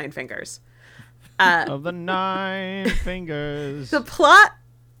Waldo of the Nine Fingers. Of the Nine Fingers. The plot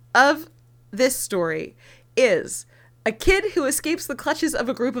of this story is a kid who escapes the clutches of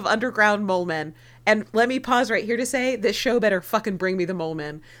a group of underground mole men. And let me pause right here to say, this show better fucking bring me the mole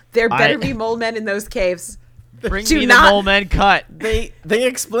men. There better be mole men in those caves. Bring me the mole men cut. They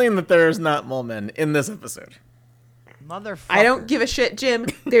explain that there is not mole men in this episode. Motherfucker. I don't give a shit, Jim.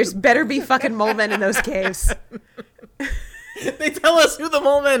 There's better be fucking mole men in those caves. They tell us who the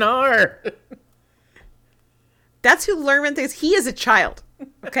mole men are. That's who Lerman thinks. He is a child.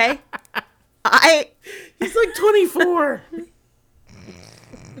 Okay? He's like 24.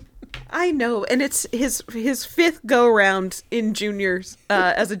 I know, and it's his fifth go around in juniors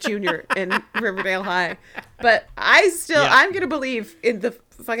as a junior in Riverdale High. But I'm gonna believe in the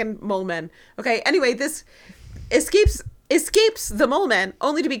fucking mole men. Okay. Anyway, this escapes the mole men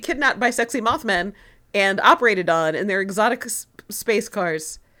only to be kidnapped by sexy Mothmen and operated on in their exotic space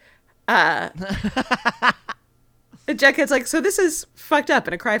cars. And Jughead's like, so this is fucked up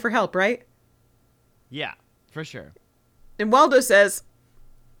and a cry for help, right? Yeah, for sure. And Waldo says,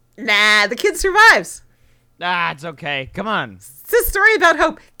 nah, the kid survives. Ah, it's okay. Come on. It's a story about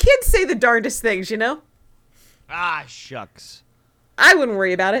hope. Kids say the darndest things, you know? Ah, shucks. I wouldn't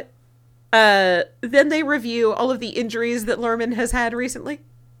worry about it. Then they review all of the injuries that Lerman has had recently.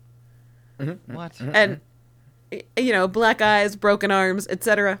 Mm-hmm. What? Mm-hmm. And, you know, black eyes, broken arms,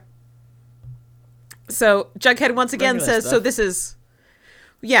 etc. So Jughead once again says, so this is...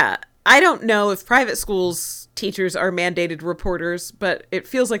 Yeah, I don't know if private schools teachers are mandated reporters, but it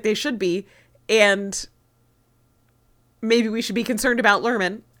feels like they should be. And maybe we should be concerned about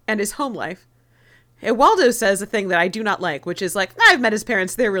Lerman and his home life. And Waldo says a thing that I do not like, which is like, I've met his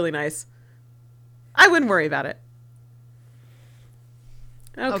parents. They're really nice. I wouldn't worry about it.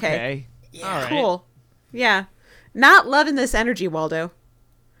 Okay. Yeah. Cool. Right. Yeah. Not loving this energy, Waldo.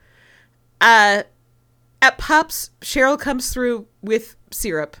 At Pops, Cheryl comes through with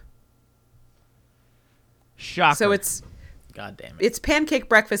syrup. Shocker. So it's... God damn it. It's pancake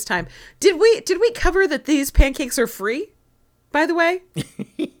breakfast time. Did we cover that these pancakes are free, by the way?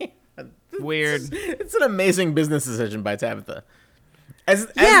 Weird. It's an amazing business decision by Tabitha. As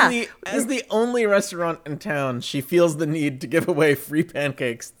the only restaurant in town, she feels the need to give away free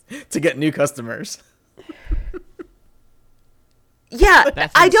pancakes to get new customers. Yeah,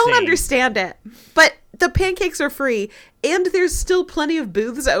 That's I don't insane. understand it. But the pancakes are free, and there's still plenty of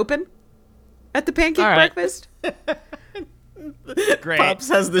booths open at the pancake breakfast. Great. Pops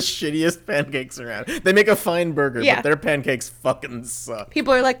has the shittiest pancakes around. They make a fine burger, but their pancakes fucking suck.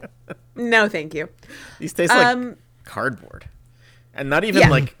 People are like, no, thank you. These taste like cardboard. And not even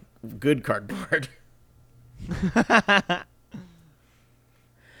like good cardboard.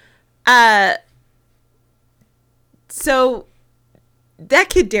 So that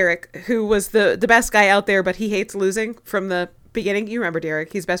kid Derek, who was the best guy out there, but he hates losing from the beginning. You remember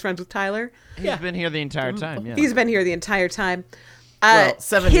Derek? He's best friends with Tyler. He's been here the entire time. Yeah. He's been here the entire time. Well,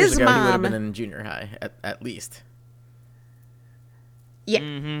 7 years his ago, he would have mom, been in junior high, at least. Yeah.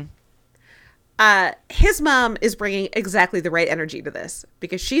 Mm-hmm. His mom is bringing exactly the right energy to this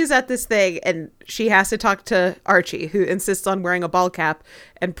because she is at this thing and she has to talk to Archie, who insists on wearing a ball cap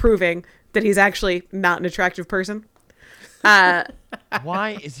and proving that he's actually not an attractive person.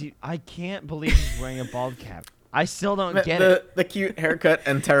 Why is he? I can't believe he's wearing a bald cap. I still don't get it. The cute haircut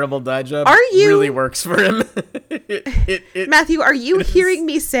and terrible dye job you- really works for him. Matthew, are you hearing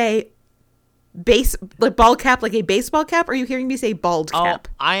me say ball cap like a baseball cap? Or are you hearing me say bald cap?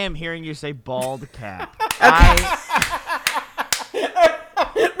 Oh, I am hearing you say bald cap. Okay.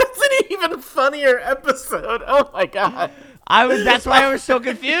 That's an even funnier episode. Oh my god. That's why I was so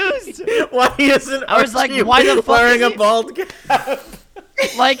confused. Why isn't I was like, Archie why the fuck wearing is a bald cap?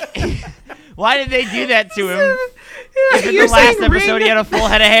 Like, why did they do that to him? If in You're the last saying episode ring- he had a full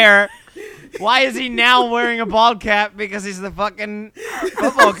head of hair, why is he now wearing a bald cap? Because he's the fucking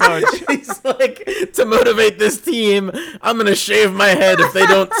football coach. He's like, to motivate this team, I'm gonna shave my head if they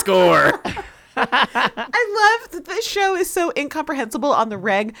don't score. I love that this show is so incomprehensible on the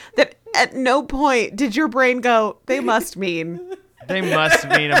reg that at no point did your brain go, they must mean They must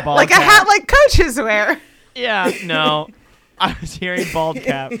mean a bald like cap. a hat like coaches wear. Yeah, no. I was hearing bald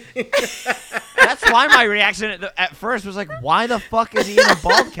cap. That's why my reaction at first was like, why the fuck is he in a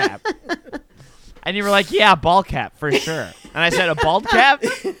bald cap? And you were like, yeah, bald cap, for sure. And I said, a bald cap?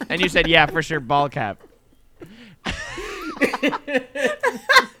 And you said, yeah, for sure, bald cap.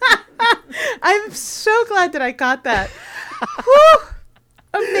 I'm so glad that I caught that. Whew.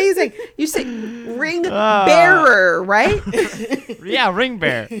 Amazing. You say ring bearer, right? Yeah, ring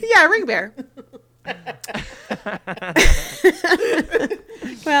bear. Yeah, ring bear.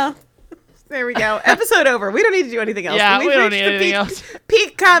 Well, there we go. Episode over. We don't need to do anything else. Yeah, We've we don't reached need the anything else.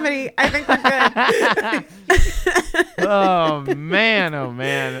 Peak comedy. I think we're good. Oh,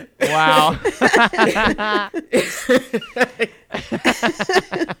 man. Wow.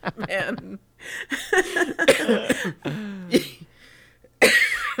 Man.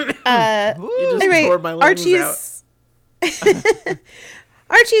 Anyway, poured my lungs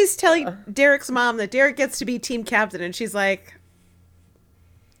Archie's telling Derek's mom that Derek gets to be team captain, and she's like,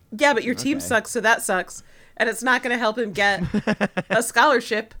 yeah, but your team sucks, so that sucks. And it's not going to help him get a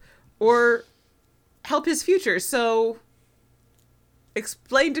scholarship or help his future. So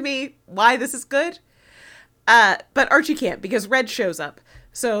explain to me why this is good. But Archie can't because Reg shows up.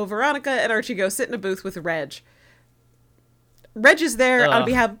 So Veronica and Archie go sit in a booth with Reg. Reg is there on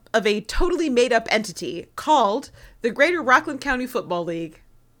behalf of a totally made-up entity called the Greater Rockland County Football League.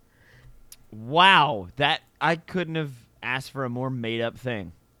 Wow. That I couldn't have asked for a more made-up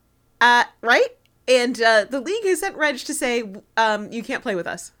thing. Right? And the league has sent Reg to say, you can't play with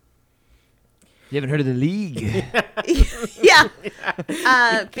us. You haven't heard of the league? Yeah.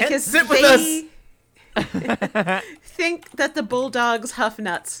 Because sit with us. think that the Bulldogs huff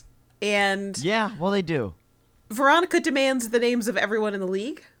nuts. And Yeah, well, they do. Veronica demands the names of everyone in the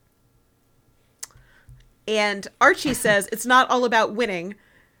league. And Archie says it's not all about winning,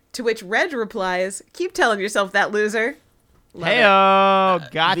 to which Reg replies, keep telling yourself that, loser. Hey-oh,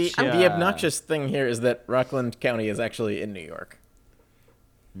 gotcha. The obnoxious thing here is that Rockland County is actually in New York.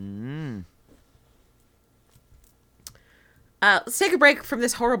 Let's take a break from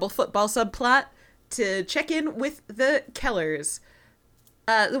this horrible football subplot to check in with the Kellers.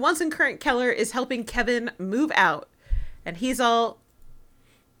 The once and current Keller is helping Kevin move out. And he's all,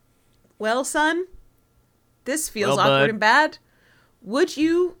 well, son, this feels awkward and bad. Would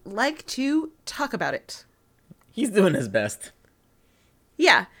you like to talk about it? He's doing his best.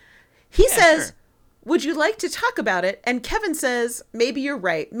 Yeah. He says, sure. Would you like to talk about it? And Kevin says, maybe you're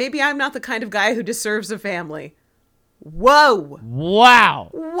right. Maybe I'm not the kind of guy who deserves a family. Whoa. Wow.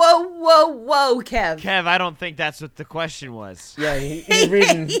 Whoa, Kev. Kev, I don't think that's what the question was. Yeah, he's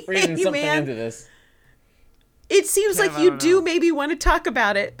reading something man. into this. It seems Kev, like I you don't do know. maybe want to talk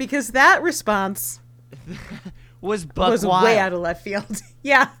about it because that response Was Buck was Wild. way out of left field.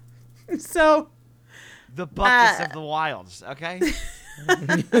 Yeah. So, The buckets of the wilds, okay?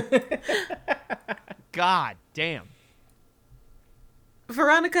 God damn.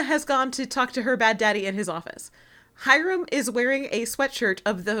 Veronica has gone to talk to her bad daddy in his office. Hiram is wearing a sweatshirt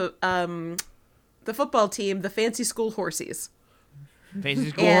of the football team, the Fancy School Horsies. Fancy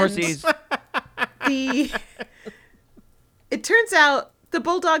School And- Horsies. It turns out the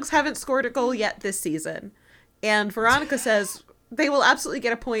Bulldogs haven't scored a goal yet this season. And Veronica says they will absolutely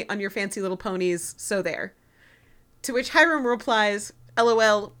get a point on your fancy little ponies, so there. To which Hiram replies,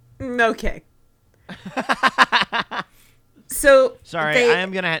 LOL, okay. So Sorry, I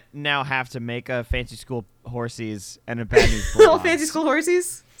am going to now have to make a Fancy School Horsies and a Bad News little Bulldogs Fancy School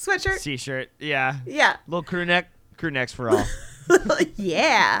Horsies sweatshirt? T-shirt. Yeah. Yeah. Little crew necks for all.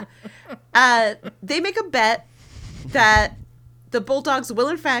 Yeah. They make a bet that the Bulldogs will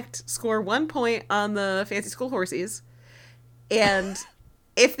in fact score 1 point on the Fancy School Horsies. And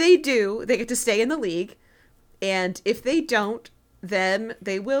if they do, they get to stay in the league. And if they don't, then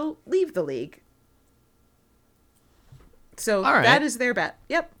they will leave the league. So All right. that is their bet.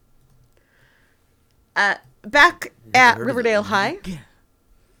 Yep. Back at Riverdale High.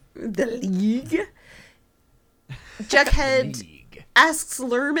 The league. Jughead asks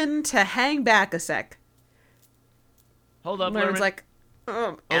Lerman to hang back a sec. Hold up, Lerman's Lerman. like,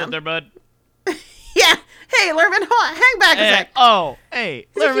 Hold up there, bud. yeah. Hey, Lerman, hang back a sec. Hey,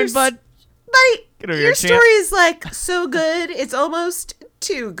 Like, Lerman, your bud. Buddy, Get over your here, champ. story is like so good, it's almost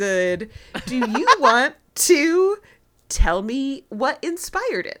too good. Do you want to tell me what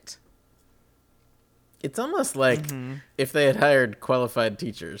inspired it? It's almost like if they had hired qualified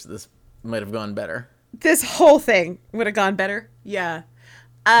teachers, this might have gone better. This whole thing would have gone better. Yeah.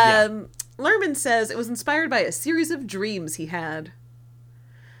 Lerman says it was inspired by a series of dreams he had.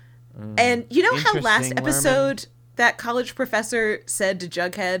 And you know how last Interesting, episode that college professor said to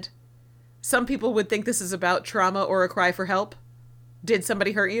Jughead, Some people would think this is about trauma or a cry for help. Did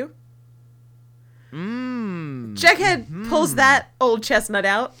somebody hurt you? Jughead pulls that old chestnut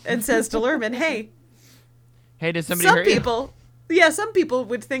out and says to Lerman, hey, did somebody hurt you? Some people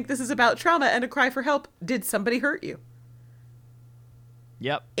would think this is about trauma and a cry for help. Did somebody hurt you?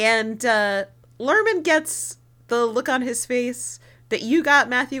 Yep. And Lerman gets the look on his face that you got,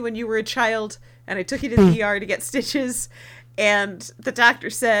 Matthew, when you were a child, and I took you to the ER to get stitches, and the doctor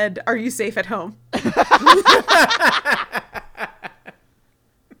said, are you safe at home?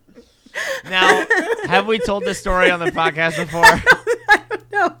 Now, have we told this story on the podcast before? I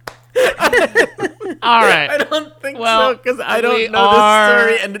don't know. All right. I don't think so, because I don't know the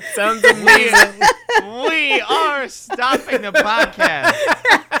story, and it sounds amazing. We are stopping the podcast.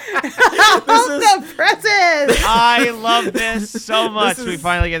 The presses! I love this so much. We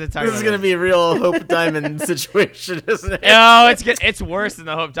finally get to talk about it. This is going to be a real Hope Diamond situation, isn't it? No, it's worse than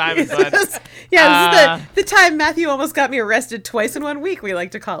the Hope Diamond, bud. This is the time Matthew almost got me arrested twice in 1 week, we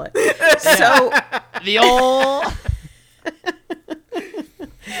like to call it. So the old...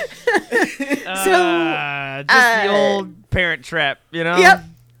 just the old Parent Trap, you know? Yep.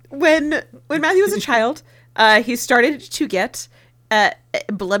 When Matthew was a child, he started to get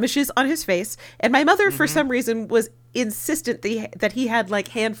blemishes on his face, and my mother, for some reason, was insistent that he had like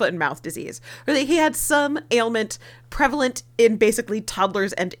hand, foot, and mouth disease, or that he had some ailment prevalent in basically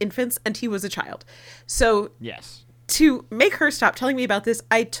toddlers and infants, and he was a child. So yes, to make her stop telling me about this,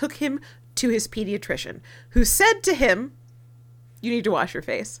 I took him to his pediatrician, who said to him, "You need to wash your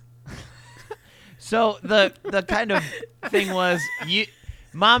face." So the kind of thing was,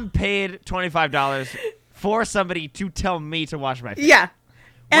 Mom paid $25 for somebody to tell me to wash my face. Yeah.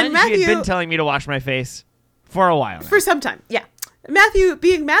 And Matthew had been telling me to wash my face for a while now. For some time, yeah. Matthew,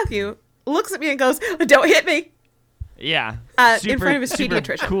 being Matthew, looks at me and goes, "Don't hit me." Yeah. In front of his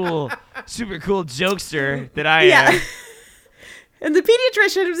pediatrician. Super cool jokester that I am. And the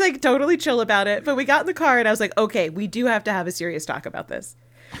pediatrician was like totally chill about it. But we got in the car and I was like, okay, we do have to have a serious talk about this.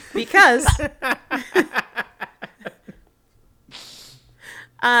 Because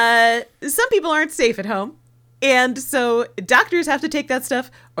some people aren't safe at home. And so doctors have to take that stuff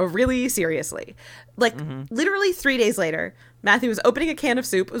really seriously. Like literally 3 days later, Matthew was opening a can of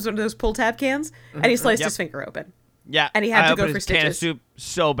soup. It was one of those pull tab cans. And he sliced his finger open. Yeah. And he had to go for stitches. Can of soup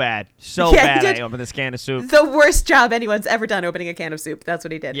so bad. Bad I opened this can of soup. The worst job anyone's ever done opening a can of soup. That's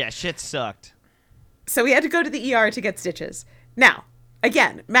what he did. Yeah, shit sucked. So he had to go to the ER to get stitches. Now,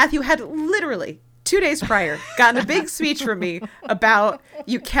 again, Matthew had literally 2 days prior gotten a big speech from me about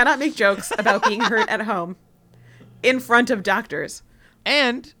you cannot make jokes about being hurt at home in front of doctors.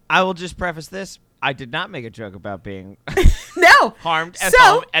 And I will just preface this. I did not make a joke about being harmed at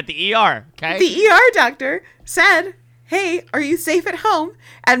home at the ER. Okay. The ER doctor said, "Hey, are you safe at home?"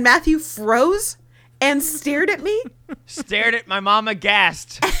 And Matthew froze and stared at me. Stared at my mom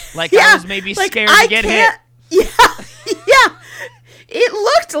aghast. Like I was maybe scared to get hit. Yeah. It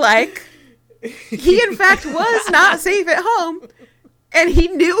looked like he, in fact, was not safe at home. And he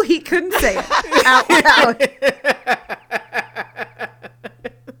knew he couldn't say it out loud.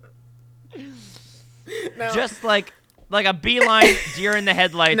 No. Just like a beeline deer in the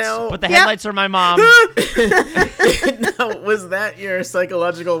headlights, but the headlights are my mom. Now, was that your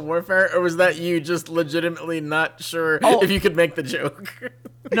psychological warfare, or was that you just legitimately not sure if you could make the joke?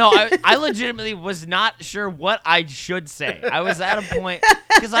 No, I legitimately was not sure what I should say. I was at a point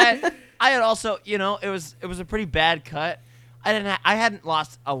because I had also, it was a pretty bad cut. I hadn't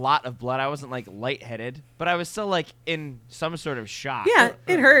lost a lot of blood. I wasn't like lightheaded, but I was still like in some sort of shock. Yeah,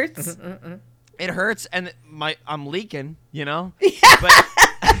 it hurts. It hurts, and I'm leaking, Yeah.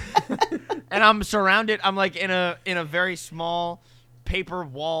 and I'm surrounded. I'm like in a very small,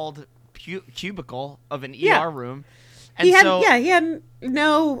 paper-walled cubicle of an ER room. And he hadn't.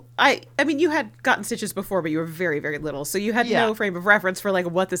 No, I mean, you had gotten stitches before, but you were very, very little, so you had no frame of reference for like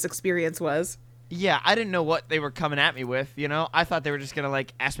what this experience was. Yeah, I didn't know what they were coming at me with. I thought they were just gonna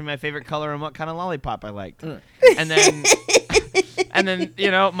like ask me my favorite color and what kind of lollipop I liked, and then. And then,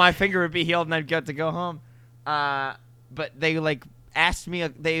 my finger would be healed and I'd get to go home. But they, like, asked me,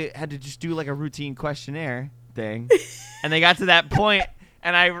 they had to just do, like, a routine questionnaire thing. And they got to that point,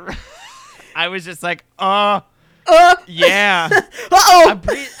 and I was just like, yeah. Uh-oh.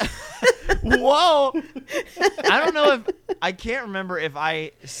 Whoa. I don't know I can't remember if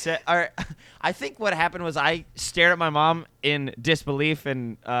I said, or I think what happened was I stared at my mom in disbelief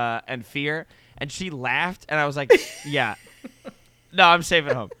and fear, and she laughed, and I was like, yeah. No, I'm safe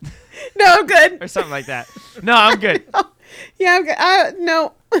at home. No, I'm good. Or something like that. No, I'm good. Yeah, I'm good.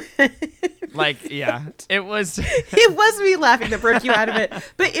 No, Like, yeah, it was. It was me laughing that broke you out of it.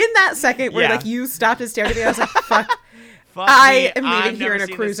 But in that second where like you stopped and stared at me, I was like, fuck. Fuck I me, am I've leaving here never in a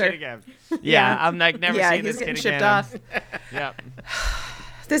seen cruiser. This kid again. Yeah, I'm like never seeing he's this getting kid shipped again. off. Yep.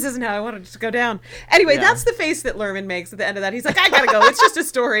 This isn't how I wanted it to go down. Anyway, that's the face that Lerman makes at the end of that. He's like, I gotta go. It's just a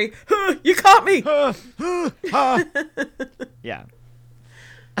story. You caught me. Yeah.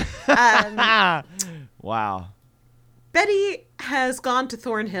 Um, Wow. Betty has gone to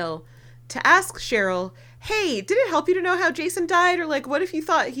Thornhill to ask Cheryl, hey, did it help you to know how Jason died? Or like, what if you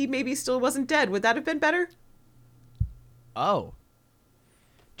thought he maybe still wasn't dead? Would that have been better? Oh.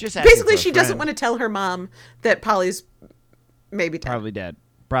 Just Basically, she doesn't want to tell her mom that Polly's maybe dead. Probably dead.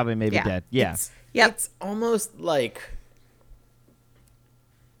 Probably maybe dead. Yeah. It's almost like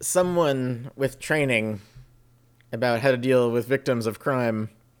someone with training about how to deal with victims of crime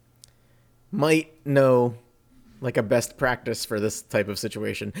might know like a best practice for this type of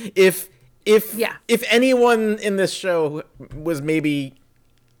situation. If anyone in this show was maybe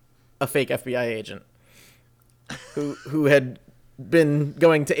a fake FBI agent who had been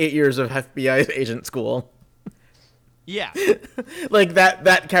going to 8 years of FBI agent school. Yeah. Like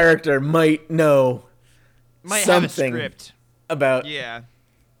that character might know Might something have a script about Yeah.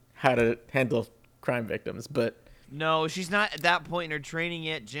 how to handle crime victims, but No, she's not at that point in her training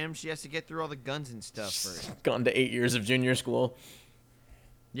yet, Jim. She has to get through all the guns and stuff first. gone to 8 years of junior school.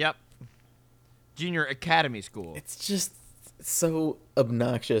 Yep. Junior academy school. It's just so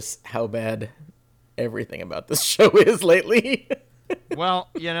obnoxious how bad everything about this show is lately. Well,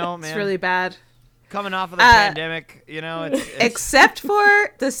 you know, man. It's really bad. Coming off of the pandemic, you know, it's Except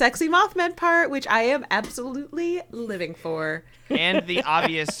for the sexy Mothman part, which I am absolutely living for. and the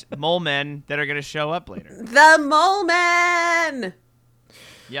obvious mole men that are going to show up later. The Mole Man!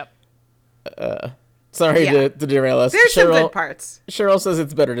 Yep. Sorry to derail us. There's some good parts. Cheryl says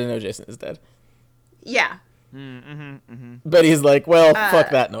it's better to know Jason is dead. Yeah. Betty's like, well, fuck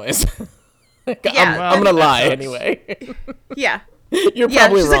that noise. Yeah, I'm going to lie sucks. anyway. Yeah. You're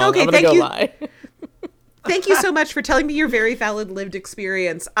probably she's wrong. like, okay, I'm going to thank go you. lie. Thank you so much for telling me your very valid lived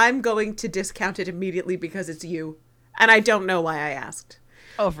experience. I'm going to discount it immediately because it's you. And I don't know why I asked.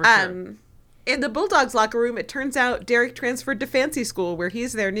 Oh, for sure. In the Bulldogs locker room, it turns out Derek transferred to fancy school where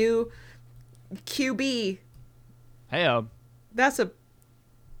he's their new QB. Hey-o. That's a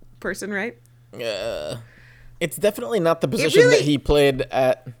person, right? It's definitely not the position that he played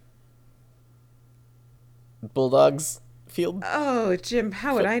at Bulldogs field. Oh, Jim,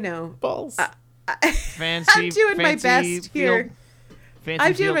 how would I know? Balls. Fancy. I'm doing my best field. here. Fancy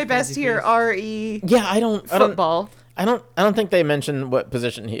I'm doing field, my best fancy here. field. RE Yeah, I don't football. I don't think they mention what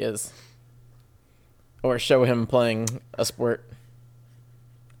position he is, or show him playing a sport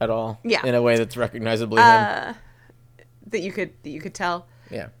at all. Yeah. In a way that's recognizably him. That you could tell.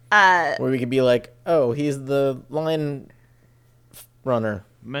 Yeah. Where we could be like, oh, he's the line runner.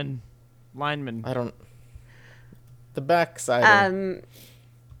 Lineman. I don't. The backside.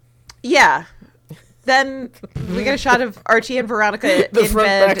 Yeah. Then we get a shot of Archie and Veronica The in front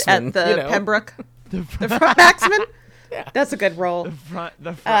bed backsman, at the you know. Pembroke. The front backsman. Yeah. That's a good role. The front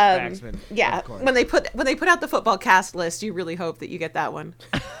backsman. Yeah, Of course. when they put out the football cast list, you really hope that you get that one.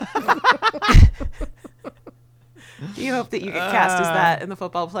 You hope that you get cast as that in the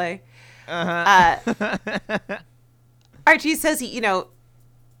football play. Archie says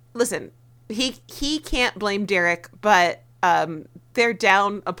listen, he can't blame Derek, but they're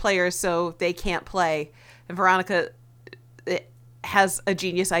down a player, so they can't play. And Veronica has a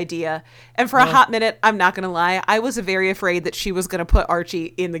genius idea. And for a hot minute, I'm not going to lie, I was very afraid that she was going to put Archie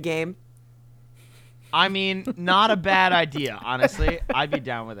in the game. I mean, not a bad idea, honestly. I'd be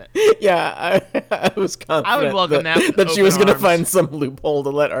down with it. Yeah, I was confident I would welcome that with that she open was going to arms. find some loophole to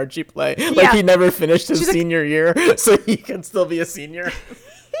let Archie play. Like Yeah. he never finished his She's like- senior year, so he can still be a senior.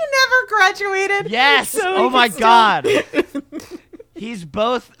 He never graduated. Yes! So Oh he my can still- God! He's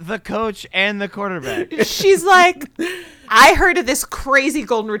both the coach and the quarterback. She's like, I heard of this crazy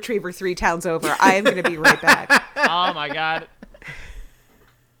golden retriever 3 towns over. I am going to be right back. Oh my God.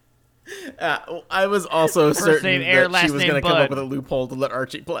 I was also certain name Air, that last she was name going to come Bud. up with a loophole to let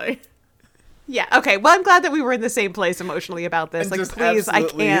Archie play. Yeah. Okay. Well, I'm glad that we were in the same place emotionally about this. And Like, just please, I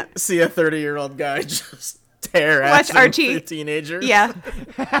absolutely can't. see a 30-year-old guy just tear Watch ass Archie. into teenagers. Yeah.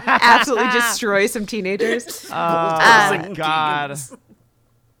 Absolutely destroy some teenagers. Oh my God.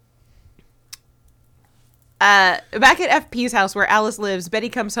 Back at FP's house where Alice lives, Betty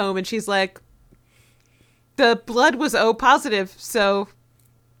comes home and she's like, the blood was O positive, so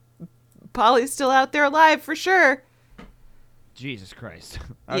Polly's still out there alive for sure. Jesus Christ.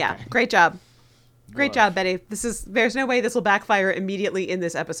 Yeah. Okay. Great job. Great job, Betty. There's no way this will backfire immediately in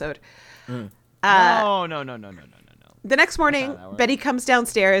this episode. No. The next morning, Betty comes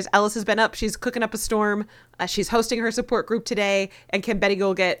downstairs. Alice has been up. She's cooking up a storm. She's hosting her support group today. And can Betty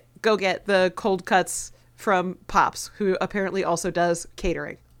go get the cold cuts from Pops, who apparently also does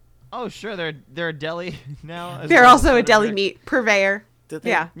catering? Oh, sure. They're a deli now. They're also a deli meat purveyor. Did they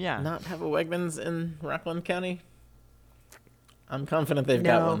Yeah. not have a Wegmans in Rockland County? I'm confident they've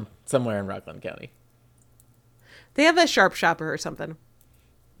got one somewhere in Rockland County. They have a Sharp Shopper or something.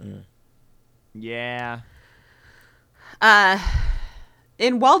 Yeah.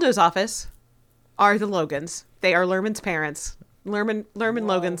 In Waldo's office are the Logans. They are Lerman's parents. Lerman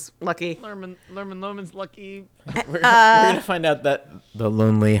Logan's lucky. Lerman's lucky. We're going to find out that the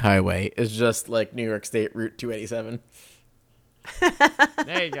Lonely Highway is just like New York State Route 287.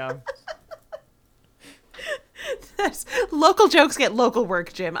 There you go. Local jokes get local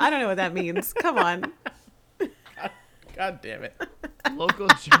work, Jim. I don't know what that means. Come on. God damn it. Local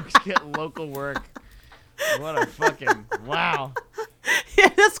jokes get local work. What a fucking wow. Yeah,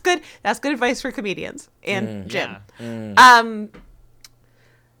 that's good. That's good advice for comedians and Jim. Yeah.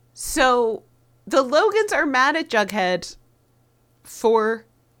 So the Logans are mad at Jughead for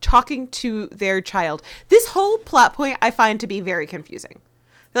talking to their child. This whole plot point I find to be very confusing.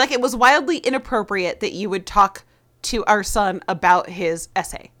 Like, it was wildly inappropriate that you would talk to our son about his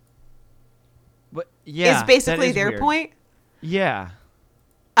essay. But yeah, is basically that is their weird. point. Yeah.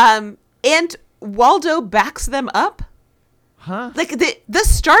 And Waldo backs them up. Huh? Like, the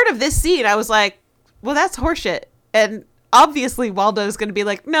start of this scene, I was like, well, that's horseshit. And obviously Waldo's going to be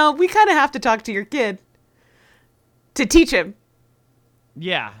like, no, we kind of have to talk to your kid to teach him.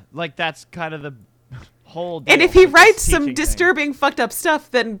 Yeah, like that's kind of the whole deal And if he with this writes some teaching disturbing, fucked up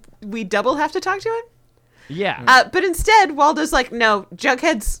stuff, then we double have to talk to him? thing. Yeah. But instead, Waldo's like, no,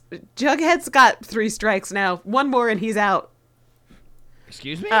 Jughead's got 3 strikes now. One more and he's out.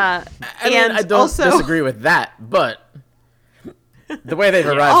 Excuse me? I don't disagree with that, but the way they've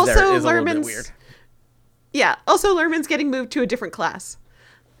arrived there is a little bit weird. Yeah. Also, Lerman's getting moved to a different class.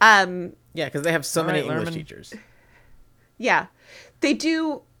 Yeah, because they have so many English Lerman. teachers. Yeah. They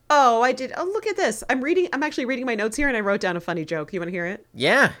do. Oh, I did. Oh, look at this. I'm actually reading my notes here, and I wrote down a funny joke. You want to hear it?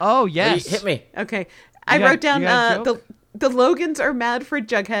 Yeah. Oh, yes. Hit me. Okay. I wrote down the Logans are mad for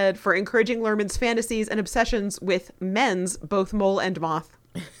Jughead for encouraging Lerman's fantasies and obsessions with men's, both mole and moth.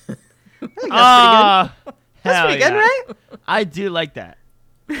 I think that's pretty good. That's pretty good, right? I do like that.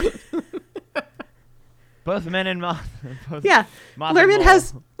 Both men and moth. Yeah. Moth Lerman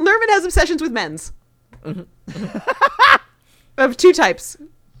has obsessions with men's. Of 2 types.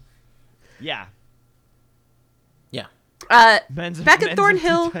 Yeah. Yeah. Back at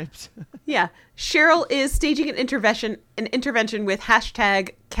Thornhill. types. Yeah. Cheryl is staging an intervention with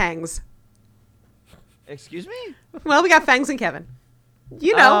 #Kangs. Excuse me? Well, we got Fangs and Kevin.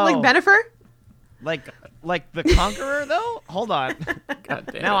 You know, like Bennifer. Like the Conqueror, though? Hold on. God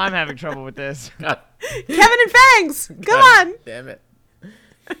damn Now it. I'm having trouble with this. God. Kevin and Fangs. Come God on. Damn it.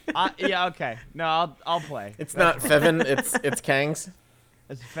 Yeah, okay. No, I'll play. It's not Fevin, it's Kangs.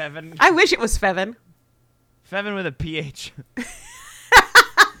 It's Fevin. I wish it was Fevin. Fevin with a PH.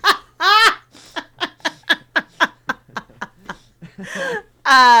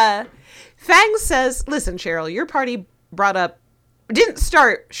 Fangs says, listen, Cheryl, your party didn't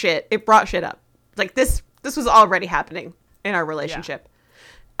start shit. It brought shit up. Like, this was already happening in our relationship.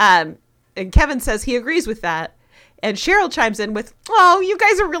 And Kevin says he agrees with that. And Cheryl chimes in with, oh, you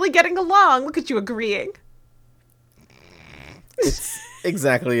guys are really getting along. Look at you agreeing. It's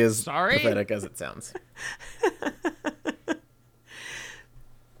exactly as Sorry? pathetic as it sounds.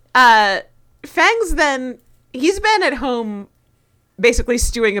 Fangs then, he's been at home basically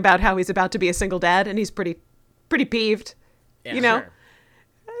stewing about how he's about to be a single dad, and he's pretty peeved, Yeah, you know? Sure.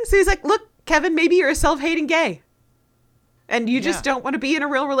 So he's like, look, Kevin, maybe you're a self-hating gay. And you just don't want to be in a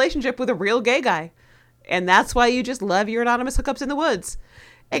real relationship with a real gay guy. And that's why you just love your anonymous hookups in the woods.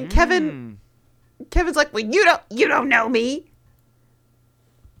 And Kevin's like, well, you don't know me.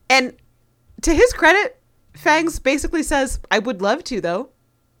 And to his credit, Fangs basically says, I would love to, though.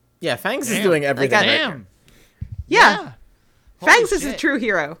 Yeah, Fangs is doing everything right here. Damn. Yeah. Holy Fangs is a shit. true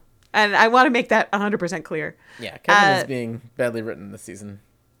hero. And I want to make that 100% clear. Yeah, Kevin is being badly written this season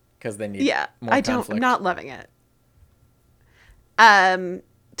because they need more conflict. I'm not loving it.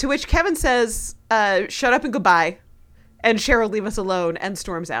 To which Kevin says, shut up and goodbye. And Cheryl, leave us alone, and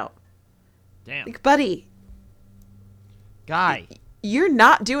storms out. Damn. Like, buddy, Guy. you're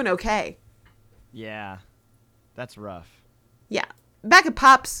not doing okay. Yeah. That's rough. Yeah. Back at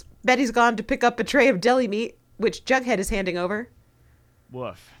Pop's, Betty's gone to pick up a tray of deli meat, which Jughead is handing over.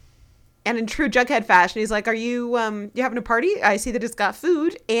 Woof. And in true Jughead fashion, he's like, are you having a party? I see that it's got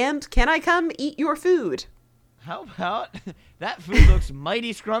food, and can I come eat your food? How about that food looks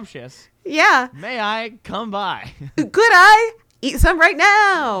mighty scrumptious. Yeah. May I come by? Could I eat some right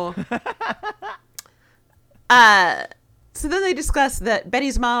now? So then they discuss that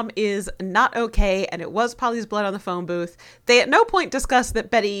Betty's mom is not okay, and it was Polly's blood on the phone booth. They at no point discuss that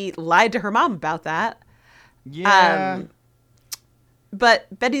Betty lied to her mom about that. Yeah. But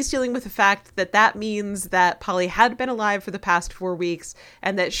Betty's dealing with the fact that that means that Polly had been alive for the past 4 weeks,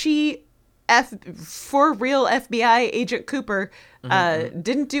 and that she, for real FBI agent Cooper,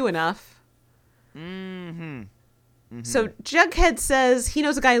 didn't do enough. Mm-hmm. So Jughead says he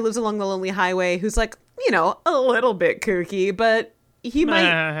knows a guy who lives along the lonely highway who's like, you know, a little bit kooky, but he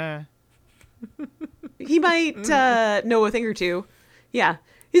might know a thing or two. Yeah.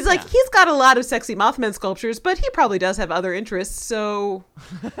 He's like, he's got a lot of sexy Mothman sculptures, but he probably does have other interests. So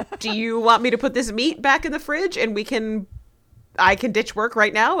do you want me to put this meat back in the fridge and I can ditch work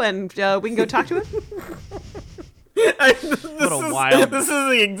right now and we can go talk to him? This is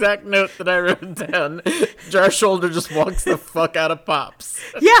the exact note that I wrote down. Jar Shoulder just walks the fuck out of Pops.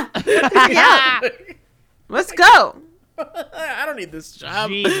 Yeah. Yeah. Let's go. I don't need this job.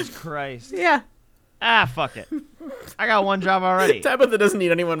 Jesus Christ. Yeah. Fuck it. I got one job already. Tabitha doesn't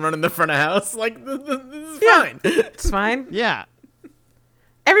need anyone running the front of house. Like, this is fine. It's fine. Yeah.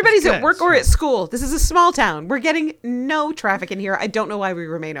 Everybody's at work or at school. This is a small town. We're getting no traffic in here. I don't know why we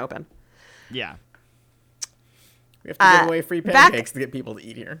remain open. Yeah. We have to give away free pancakes to get people to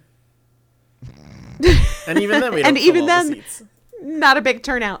eat here. And even then, we don't and fill even all then, the seats. not a big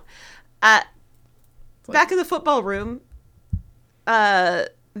turnout. Back in the football room, the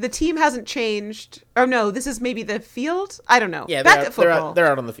team hasn't changed. Oh no, this is maybe the field. I don't know. Yeah, back at football, they're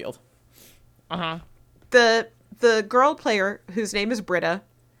out on the field. The girl player whose name is Britta.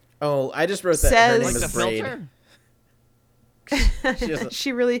 Oh, I just wrote that her name is Braid.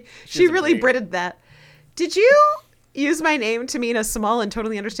 She really Britted that. Did you use my name to mean a small and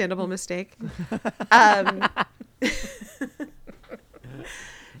totally understandable mistake?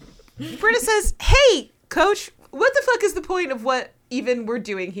 Britta says, "Hey, coach, what the fuck is the point of what even we're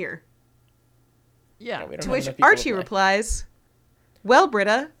doing here?" Yeah. To which Archie replies, "Well,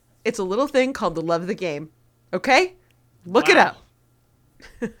 Britta, it's a little thing called the love of the game. Okay? Look it up."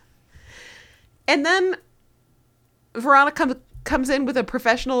 And then Veronica comes in with a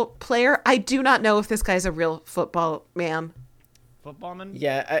professional player. I do not know if this guy's a real football man. Footballman?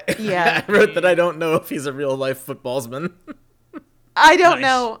 Yeah. Yeah. I wrote that I don't know if he's a real life footballsman. I don't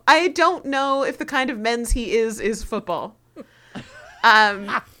know. I don't know if the kind of men's he is football.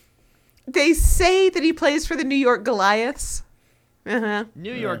 They say that he plays for the New York Goliaths.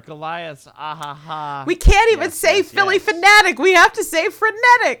 New York Goliaths. We can't even say Philly Fanatic. We have to say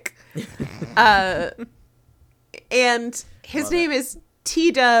Frenetic. And his name is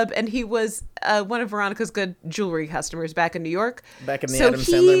T-Dub, and he was one of Veronica's good jewelry customers back in New York. Back in the Adam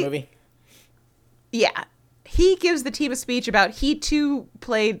Sandler movie? Yeah. He gives the team a speech about he, too,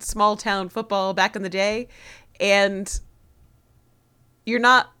 played small-town football back in the day, and you're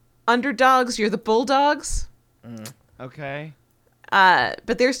not underdogs, you're the Bulldogs. Okay.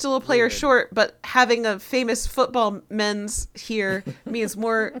 But they're still a player short, but having a famous football men's here means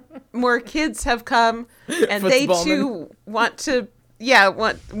more kids have come, and they too wants to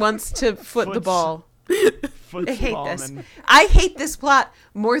foot the ball. I hate this. I hate this plot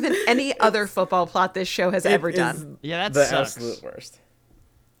more than any other football plot this show has ever done. Yeah, that's the absolute worst.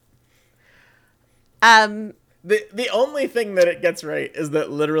 The only thing that it gets right is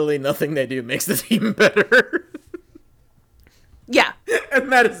that literally nothing they do makes the team better. Yeah.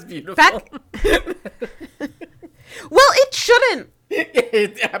 And that is beautiful. Well, it shouldn't.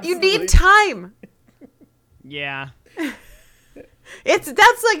 You need time. Yeah.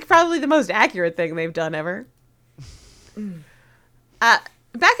 That's like probably the most accurate thing they've done ever. Back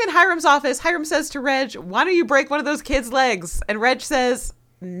in Hiram's office, Hiram says to Reg, "Why don't you break one of those kids' legs?" And Reg says,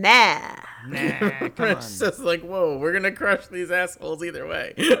 "Nah." Reg says like, "Whoa, we're gonna crush these assholes either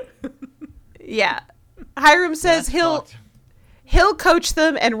way." Yeah. Hiram says he'll coach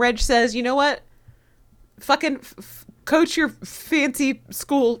them, and Reg says, "You know what? Fucking coach your fancy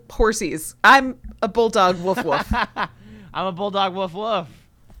school horsies. I'm a bulldog woof woof." I'm a bulldog woof woof.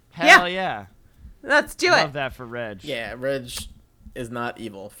 Hell yeah. Let's do it. Love that for Reg. Yeah, Reg is not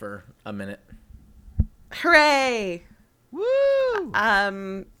evil for a minute. Hooray. Woo!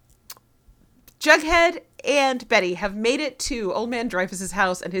 Jughead and Betty have made it to Old Man Dreyfus's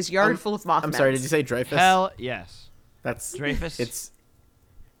house and his yard full of Mothman. I'm sorry, did you say Dreyfus? Hell yes. That's Dreyfus? It's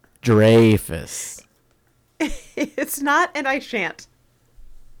Dreyfus. It's not, and I shan't.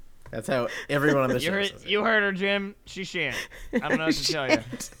 That's how everyone on the show says it. You heard her, Jim. She shan't. I don't know what to tell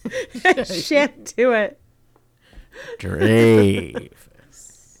you. Shan't do it. Dreyfus.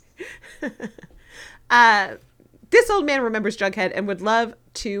 This old man remembers Jughead and would love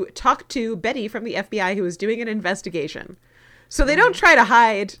to talk to Betty from the FBI who is doing an investigation. So they don't try to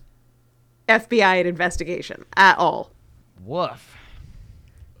hide FBI investigation at all. Woof.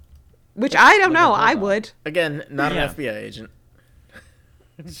 Which I don't know. I would. Again, not an FBI agent.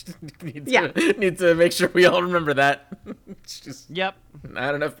 Need to make sure we all remember that. It's just Yep.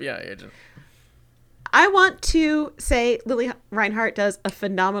 not an FBI agent. I want to say Lily Reinhart does a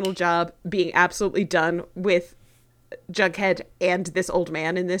phenomenal job being absolutely done with Jughead and this old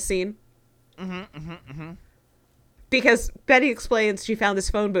man in this scene. Because Betty explains she found this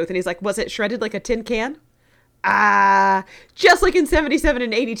phone booth and he's like, was it shredded like a tin can? Just like in 77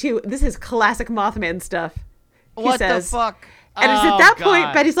 and 82, this is classic Mothman stuff. What the fuck? And it's at that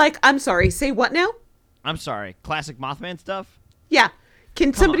point, Betty's like, I'm sorry, say what now? I'm sorry. Classic Mothman stuff? Yeah.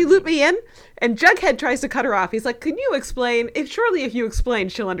 Can somebody loop me in? And Jughead tries to cut her off. He's like, can you explain? Surely if you explain,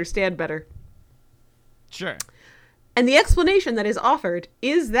 she'll understand better. Sure. And the explanation that is offered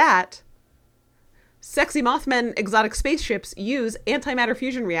is that sexy Mothman exotic spaceships use antimatter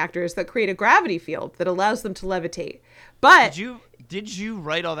fusion reactors that create a gravity field that allows them to levitate. But did you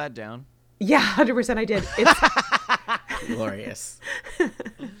write all that down? Yeah, 100% I did. It's glorious.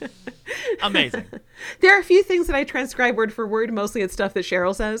 Amazing. There are a few things that I transcribe word for word. Mostly it's stuff that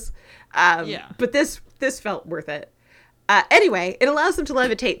Cheryl says. But this felt worth it. Anyway, it allows them to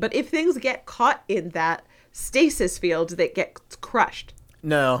levitate. But if things get caught in that stasis field, they get crushed.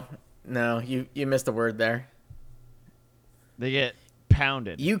 No, you missed a word there. They get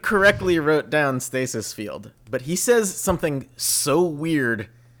pounded. You correctly wrote down stasis field, but he says something so weird.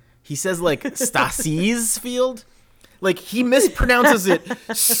 He says like stasis field. Like he mispronounces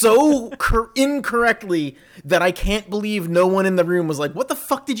it so incorrectly that I can't believe no one in the room was like, what the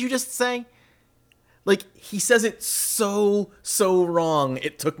fuck did you just say? Like he says it so wrong.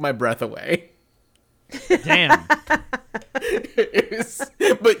 It took my breath away. Damn.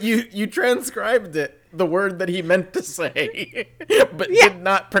 But you transcribed it, the word that he meant to say, but did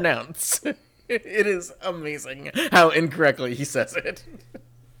not pronounce. It is amazing how incorrectly he says it.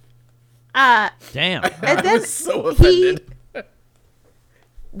 Damn. And then I was so offended.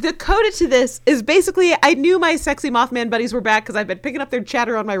 The coda to this is basically, I knew my sexy Mothman buddies were back because I've been picking up their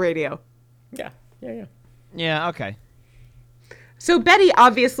chatter on my radio. Yeah, okay. So Betty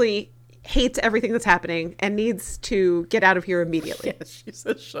obviously hates everything that's happening and needs to get out of here immediately. Yeah, she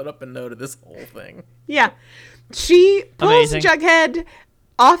says shut up and no to this whole thing. Yeah. She pulls Amazing. Jughead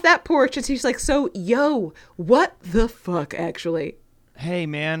off that porch and she's like, so, yo, what the fuck, actually? Hey,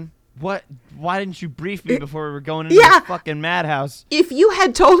 man. What? Why didn't you brief me before we were going into this fucking madhouse? If you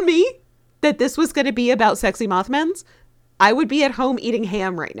had told me that this was going to be about sexy Mothmans, I would be at home eating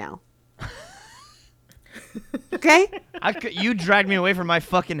ham right now. Okay? You dragged me away from my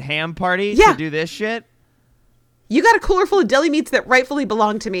fucking ham party Yeah. to do this shit? You got a cooler full of deli meats that rightfully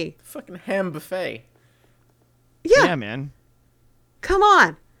belong to me. Fucking ham buffet. Yeah, man. come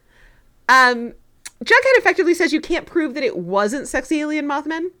on. Jughead effectively says you can't prove that it wasn't sexy alien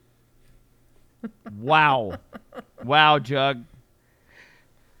Mothman. Wow. Wow, Jug.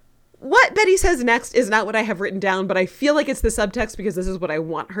 What Betty says next is not what I have written down, but I feel like it's the subtext because this is what I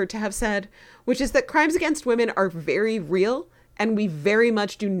want her to have said, which is that crimes against women are very real, and we very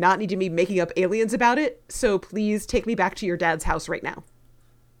much do not need to be making up aliens about it, so please take me back to your dad's house right now.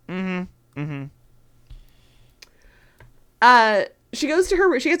 She gets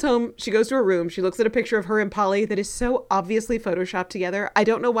home, she goes to her room, she looks at a picture of her and Polly that is so obviously photoshopped together. I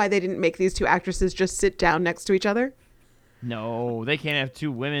don't know why they didn't make these two actresses just sit down next to each other. No, they can't have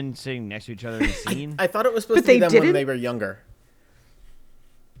two women sitting next to each other in a scene. I thought it was supposed to be them when they were younger.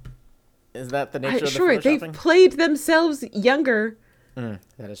 Is that the nature of the Sure, they photoshopping? played themselves younger. That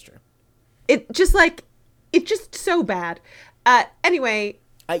is true. It's just so bad. Anyway.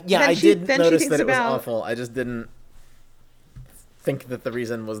 I did notice that it was awful. I just didn't think that the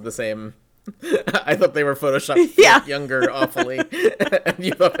reason was the same. I thought they were photoshopped younger awfully. And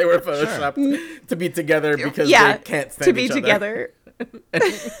you thought they were photoshopped to be together because they can't stand each other.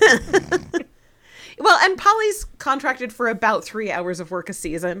 Together. Well, and Polly's contracted for about 3 hours of work a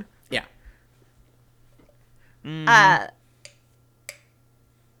season. Yeah.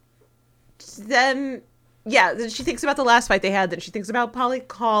 Then she thinks about the last fight they had. Then she thinks about Polly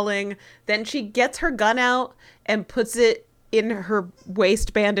calling. Then she gets her gun out and puts it in her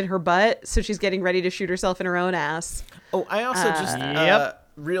waistband in her butt. So she's getting ready to shoot herself in her own ass. Oh, I also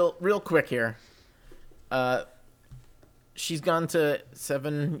real quick here. she's gone to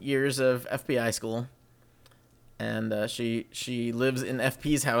 7 years of FBI school, and she lives in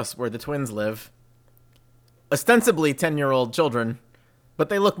FP's house where the twins live. Ostensibly 10-year-old children, but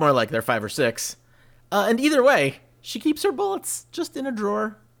they look more like they're 5 or 6. And either way, she keeps her bullets just in a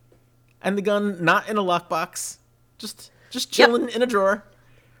drawer, and the gun not in a lockbox, just chilling in a drawer,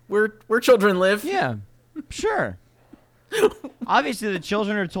 where children live. Yeah, sure. Obviously, the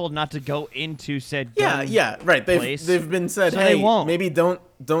children are told not to go into said gun right. place, They've been said, so hey, they won't. maybe don't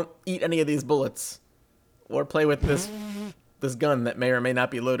eat any of these bullets, or play with this gun that may or may not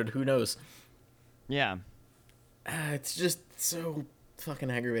be loaded. Who knows? Yeah. It's just so fucking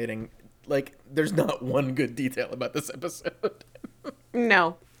aggravating. Like, there's not one good detail about this episode.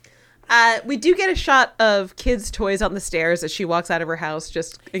 No. We do get a shot of kids' toys on the stairs as she walks out of her house,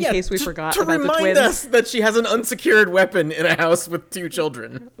 just in case we forgot to about the remind twins. us that she has an unsecured weapon in a house with 2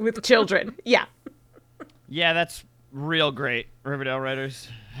 children. With children. Yeah. Yeah, that's real great, Riverdale writers.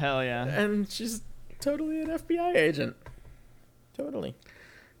 Hell yeah. And she's totally an FBI agent. Totally.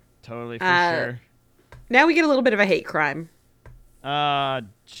 Totally, for sure. Now we get a little bit of a hate crime.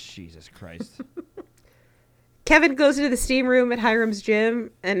 Jesus Christ. Kevin goes into the steam room at Hiram's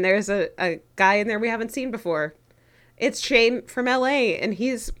gym, and there's a guy in there we haven't seen before. It's Shane from LA, and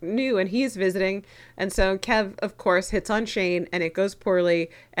he's new, and he's visiting. And so Kev, of course, hits on Shane, and it goes poorly,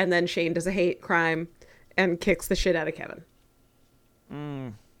 and then Shane does a hate crime and kicks the shit out of Kevin.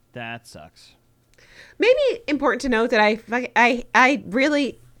 That sucks. Maybe important to note that I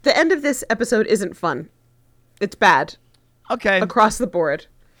really, the end of this episode isn't fun. It's bad. Okay. Across the board.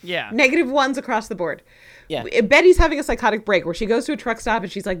 Yeah. -1s across the board. Yeah. Betty's having a psychotic break where she goes to a truck stop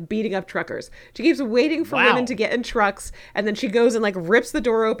and she's like beating up truckers. She keeps waiting for women to get in trucks, and then she goes and like rips the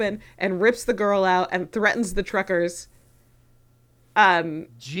door open and rips the girl out and threatens the truckers.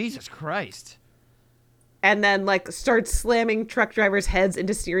 Jesus Christ. And then like starts slamming truck drivers' heads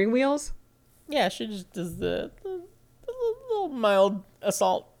into steering wheels. Yeah, she just does the little mild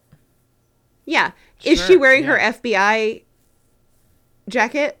assault. Yeah. Sure, Is she wearing her FBI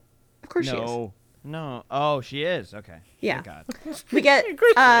jacket? Of course she is. No. Oh, she is. Okay. Yeah. Thank God. We get,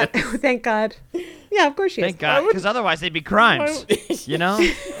 thank God. Yeah, of course she Thank is. God, because otherwise they'd be crimes. You know?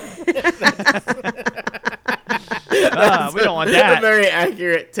 We don't want that. A very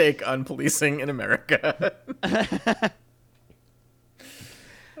accurate take on policing in America.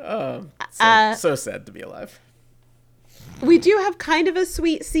 So sad to be alive. We do have kind of a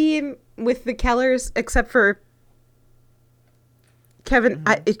sweet scene with the Kellers, except for Kevin.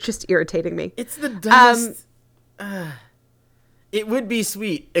 It's just irritating me. It's the dumbest. It would be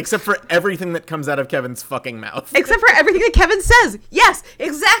sweet, except for everything that comes out of Kevin's fucking mouth. Except for everything that Kevin says. Yes,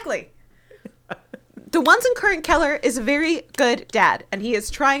 exactly. The Once Current Keller is a very good dad, and he is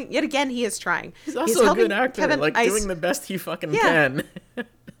trying, yet again, he is trying. He's also a good actor, Kevin doing the best he fucking can.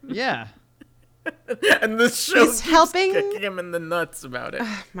 Yeah. And this show He's keeps helping kicking him in the nuts about it.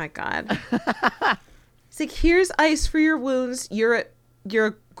 Oh my God. It's like, here's ice for your wounds. You're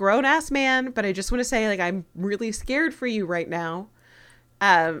a grown-ass man, but I just want to say, like, I'm really scared for you right now.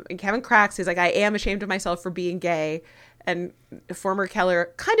 And Kevin cracks. He's like, I am ashamed of myself for being gay. And former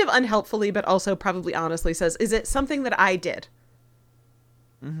Keller, kind of unhelpfully, but also probably honestly, says, is it something that I did?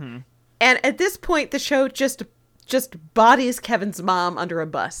 Mm-hmm. And at this point, the show just bodies Kevin's mom under a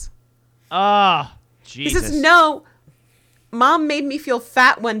bus. Ah, Jesus. He says, no, Mom made me feel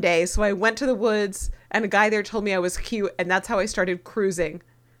fat one day, so I went to the woods, and a guy there told me I was cute, and that's how I started cruising.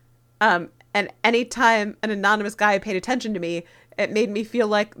 And anytime an anonymous guy paid attention to me, it made me feel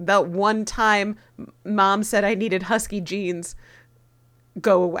like the one time Mom said I needed husky jeans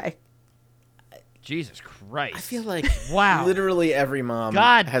go away. Jesus Christ. I feel like wow. literally every mom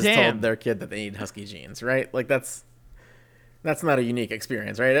has told their kid that they need husky jeans, right? Like that's not a unique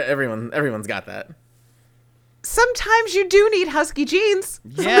experience, right? Everyone's got that. Sometimes you do need husky jeans.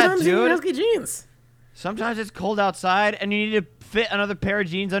 Yeah, Sometimes you need dude. husky jeans. Sometimes it's cold outside and you need to fit another pair of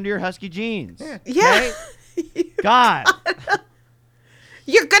jeans under your husky jeans. Yeah. God.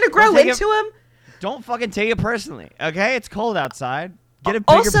 You're going to grow into them. Don't fucking take it personally, okay? It's cold outside. Get a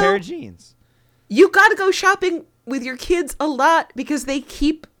bigger pair of jeans. You got to go shopping with your kids a lot because they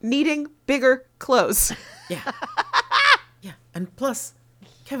keep needing bigger clothes. Yeah. Yeah. And plus,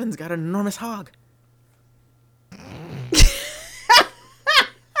 Kevin's got an enormous hog.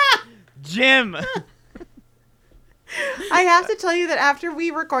 Jim. I have to tell you that after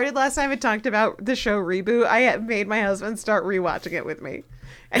we recorded last time and talked about the show Reboot, I had made my husband start rewatching it with me.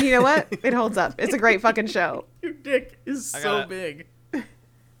 And you know what? It holds up. It's a great fucking show. Your dick is so big.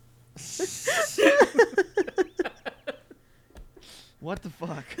 What the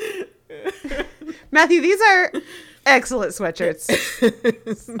fuck? Matthew, these are Excellent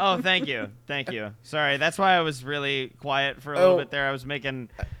sweatshirts. Oh, thank you. Sorry, that's why I was really quiet for a little bit there. I was making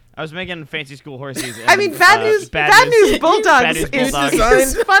fancy school horses. And, I mean, bad news bulldogs Bad News is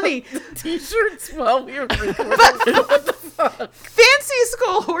Bulldogs. funny. T-shirts while we were recording. What the fuck? Fancy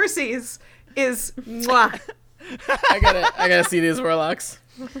school horses is mwah. I gotta see these warlocks.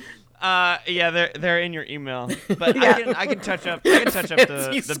 Yeah, they're in your email, but Yeah. I can touch up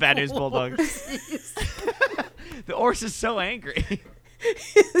the Bad News Bulldogs. The horse is so angry.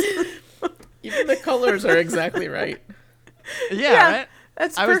 Even the colors are exactly right. Yeah, right?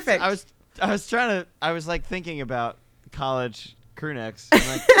 That's perfect. I was like thinking about college crew necks. I'm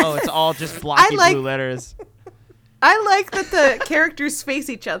like, oh, it's all just blocky blue letters. I like that the characters face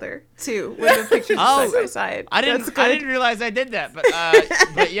each other too when the pictures are side by side. I didn't realize I did that,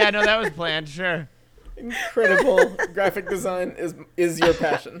 but yeah, no, that was planned. Sure. Incredible graphic design is your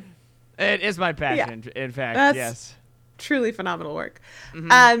passion. It is my passion, in fact. That's yes. Truly phenomenal work.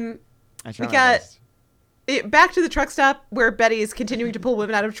 Mm-hmm. I try We my got best. back to the truck stop where Betty is continuing to pull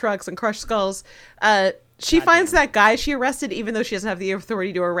women out of trucks and crush skulls. She finds that guy she arrested, even though she doesn't have the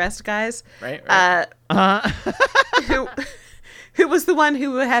authority to arrest guys. Right. Who was the one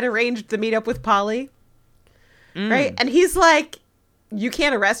who had arranged the meetup with Polly. Right? And he's like, you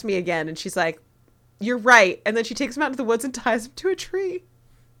can't arrest me again. And she's like, you're right. And then she takes him out into the woods and ties him to a tree.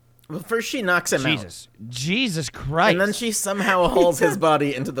 Well, first she knocks him out. Jesus Christ. And then she somehow hauls his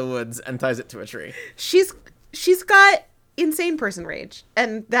body into the woods and ties it to a tree. She's got insane person rage,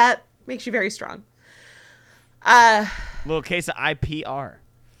 and that makes you very strong. Little case of IPR.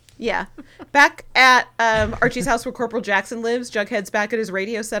 Yeah. Back at Archie's house where Corporal Jackson lives, Jughead's back at his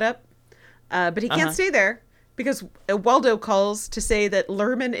radio setup. But he can't stay there because Waldo calls to say that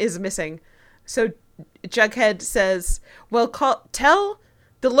Lerman is missing. So Jughead says, well, tell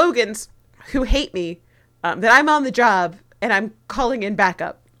the Logans who hate me that I'm on the job and I'm calling in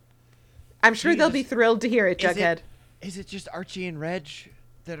backup. I'm sure they'll be thrilled to hear it, Jughead. Is it just Archie and Reg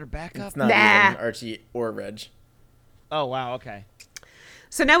that are backup? It's not even Archie or Reg. Oh, wow, okay.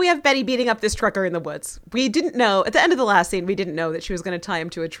 So now we have Betty beating up this trucker in the woods. We didn't know, at the end of the last scene, we didn't know that she was going to tie him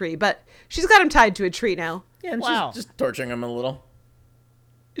to a tree, but she's got him tied to a tree now. Yeah, and she's just torturing him a little.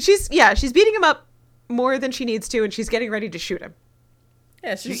 She's beating him up more than she needs to, and she's getting ready to shoot him.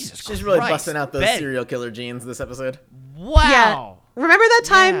 Yeah, she's really busting out those serial killer genes this episode. Wow. Yeah. Remember that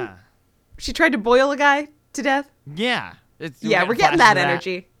time she tried to boil a guy to death? Yeah. We're getting that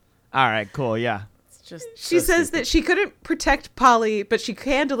energy. All right, cool, yeah. She says that she couldn't protect Polly, but she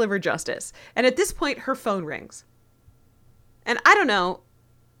can deliver justice. And at this point, her phone rings. And I don't know.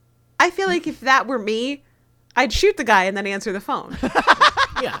 I feel like if that were me, I'd shoot the guy and then answer the phone.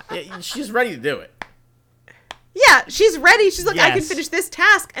 Yeah, she's ready to do it. Yeah, she's ready. She's like, I can finish this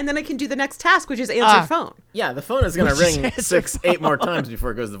task, and then I can do the next task, which is answer phone. Yeah, the phone is going to ring 6-8 more times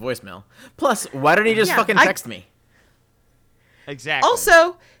before it goes to voicemail. Plus, why didn't he just fucking text me? Exactly.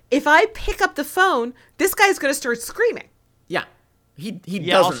 Also, if I pick up the phone, this guy's going to start screaming. Yeah. He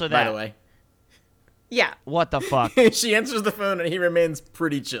doesn't, by the way. Yeah. What the fuck? She answers the phone, and he remains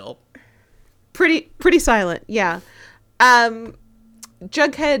pretty chill. Pretty silent, yeah.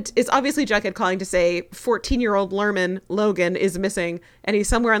 Jughead is obviously Jughead calling to say 14-year-old Lerman Logan is missing and he's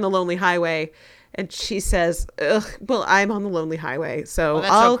somewhere on the lonely highway. And she says, ugh, well, I'm on the lonely highway. So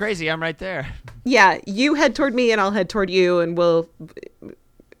that's so crazy. I'm right there. Yeah, you head toward me and I'll head toward you and we'll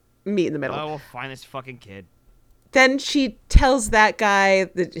meet in the middle. I will find this fucking kid. Then she tells that guy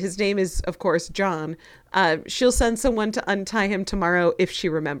that his name is, of course, John. She'll send someone to untie him tomorrow if she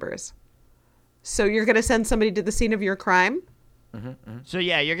remembers. So you're going to send somebody to the scene of your crime? So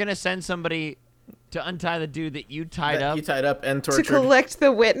yeah, you're gonna send somebody to untie the dude that you tied up. You tied up and tortured. To collect the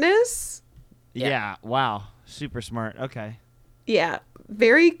witness? Yeah. Wow. Super smart. Okay. Yeah.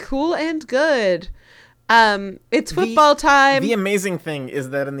 Very cool and good. It's football time. The amazing thing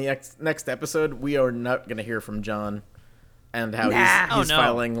is that in the next episode, we are not gonna hear from John and how he's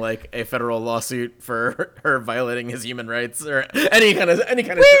filing like a federal lawsuit for her violating his human rights or any kind of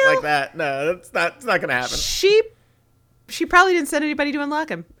shit like that. No, it's not gonna happen. She probably didn't send anybody to unlock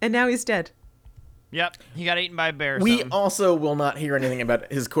him, and now he's dead. Yep, he got eaten by a bear. We also will not hear anything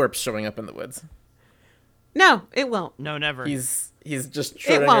about his corpse showing up in the woods. No, it won't. No, never. He's just Schrodinger's,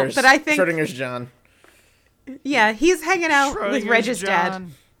 it won't, but I think Schrodinger's John. Yeah, he's hanging out with Reg's dad.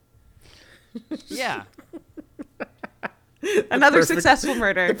 Yeah. Another successful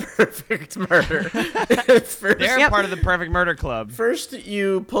murder. The perfect murder. They're part of the perfect murder club. First,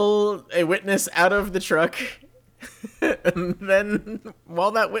 you pull a witness out of the truck And then,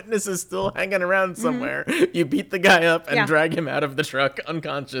 while that witness is still hanging around somewhere, you beat the guy up and drag him out of the truck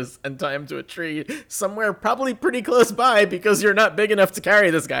unconscious and tie him to a tree somewhere probably pretty close by because you're not big enough to carry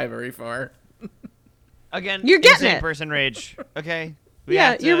this guy very far. Again, You're getting insane it. person rage. Okay.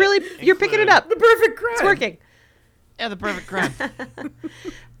 Yeah, you're picking it up. The perfect crime. It's working. Yeah, the perfect crime.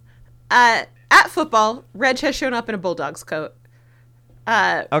 At football, Reg has shown up in a Bulldogs coat.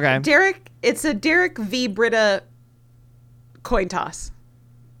 Okay. It's a Derek v. Britta coin toss.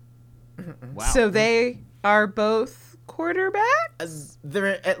 Wow. So they are both quarterbacks?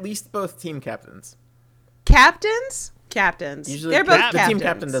 They're at least both team captains. Captains? Captains. Usually They're both the captains. team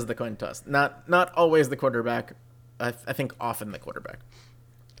captain does the coin toss. Not always the quarterback. I think often the quarterback.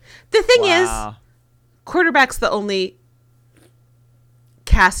 The thing Wow. is, quarterback's the only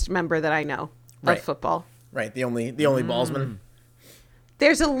cast member that I know Right. of football. Right, the only ballsman.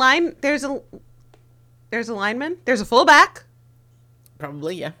 There's a lineman. There's a fullback,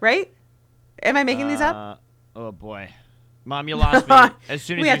 Probably, yeah. right? Am I making these up? Oh boy, Mom, you lost me as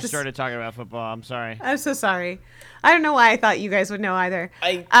soon We have as you to started talking about football. I'm sorry. I'm so sorry. I don't know why I thought you guys would know either.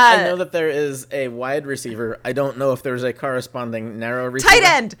 I know that there is a wide receiver. I don't know if there's a corresponding narrow receiver. Tight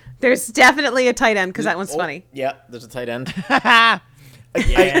end. There's definitely a tight end because that one's funny. Yeah, there's a tight end. Yeah.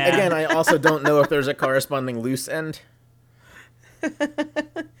 Again, I also don't know if there's a corresponding loose end.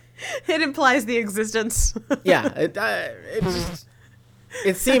 It implies the existence. Yeah,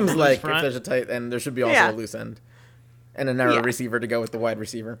 it seems like if front. there's a tight end, there should be also Yeah. a loose end. And a narrow Yeah. receiver to go with the wide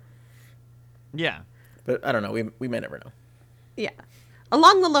receiver. Yeah. But I don't know. We may never know. Yeah.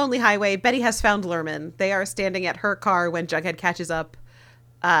 Along the lonely highway, Betty has found Lerman. They are standing at her car when Jughead catches up.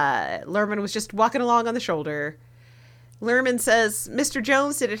 Lerman was just walking along on the shoulder. Lerman says, "Mr.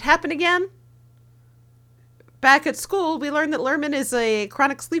 Jones, did it happen again?" Back at school, we learned that Lerman is a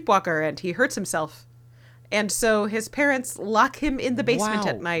chronic sleepwalker and he hurts himself. And so his parents lock him in the basement Wow.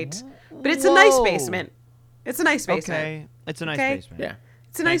 at night. But it's a nice Whoa. basement. It's a nice basement. Okay. It's a nice Okay. basement. Yeah.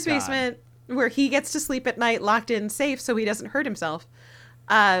 It's a nice Thank God. basement where he gets to sleep at night locked in safe so he doesn't hurt himself.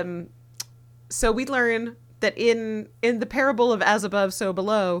 So we learn that in the parable of as above, so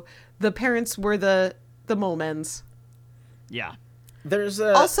below, the parents were the Molmens. Yeah. There's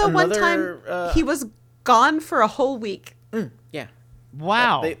Also, one another, time he was gone for a whole week. Yeah.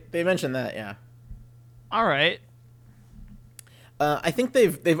 Wow. They mentioned that, yeah. All right. I think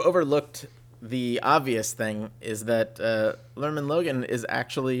they've overlooked the obvious thing is that Lerman Logan is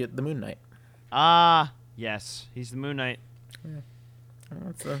actually the Moon Knight. Yes. He's the Moon Knight.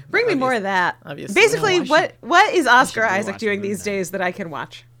 That's Bring me more of that. obvious- Basically, No, I what is Oscar go Isaac watch doing Moon these Knight. days that I can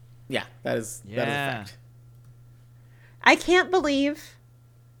watch? Yeah, that is a Yeah. fact. I can't believe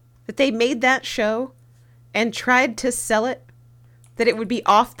that they made that show and tried to sell it, that it would be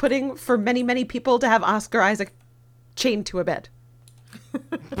off-putting for many, many people to have Oscar Isaac chained to a bed.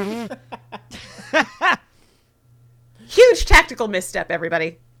 Huge tactical misstep,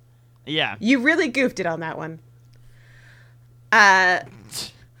 everybody. Yeah. You really goofed it on that one.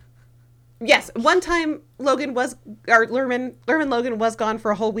 Yes, one time Lerman Logan was gone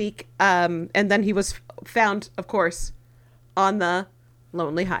for a whole week, and then he was found, of course, on the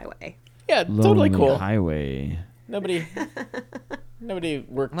lonely highway. Yeah, totally cool. Highway. Nobody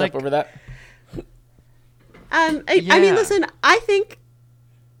worked Like- up over that. I mean, Yeah. listen, I think,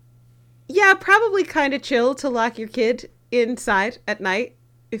 yeah, probably kind of chill to lock your kid inside at night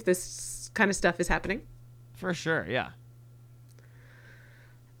if this kind of stuff is happening. For sure. Yeah.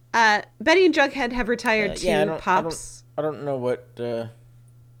 Betty and Jughead have retired to Pops. I don't know what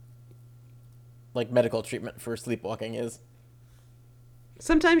like medical treatment for sleepwalking is.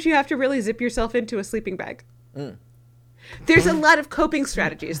 Sometimes you have to really zip yourself into a sleeping bag. There's a lot of coping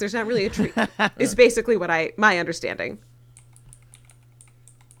strategies. There's not really a treatment. Is basically what my understanding.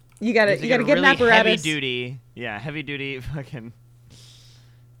 You gotta It's like get a an really apparatus. heavy duty fucking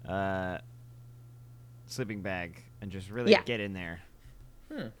sleeping bag and just really Yeah. get in there.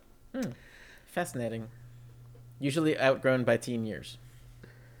 Fascinating. Usually outgrown by teen years.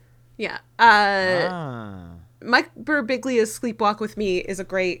 Yeah. Ah. Mike Birbiglia's Sleepwalk with Me is a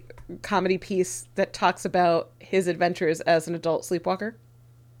great comedy piece that talks about his adventures as an adult sleepwalker.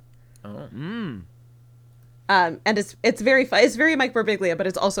 Oh. And it's very fun. It's very Mike Birbiglia, but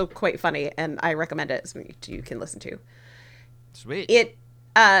it's also quite funny, and I recommend it. It's something you can listen to. Sweet.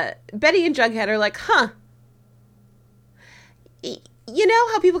 Betty and Jughead are like, you know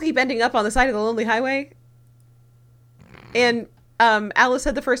how people keep ending up on the side of the lonely highway? And Alice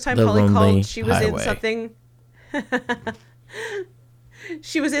said the first time The Polly lonely called, she was in highway. something.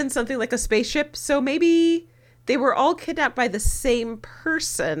 She was in something like a spaceship, so maybe they were all kidnapped by the same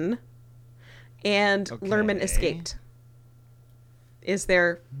person, and Lerman escaped. Is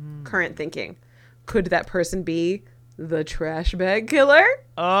their current thinking. Could that person be the trash bag killer?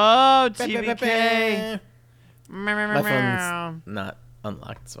 Oh, TBK. My phone's not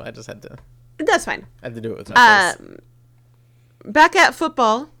unlocked, so I just had to. That's fine. I had to do it with my face. Back at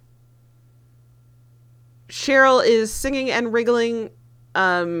football, Cheryl is singing and wriggling.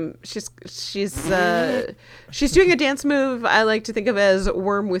 She's doing a dance move I like to think of as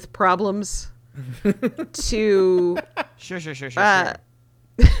worm with problems. To Sure.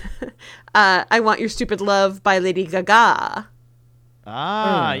 I Want Your Stupid Love by Lady Gaga.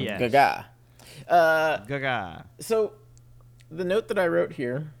 Yes. Gaga. Gaga. So, the note that I wrote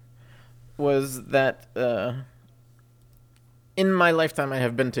here was that in my lifetime I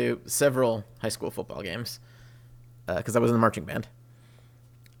have been to several high school football games because I was in the marching band.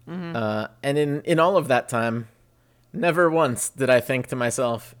 And in all of that time, never once did I think to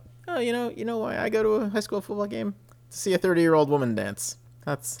myself, oh, you know why I go to a high school football game? To see a 30-year-old woman dance.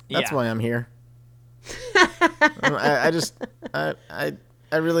 That's why I'm here. I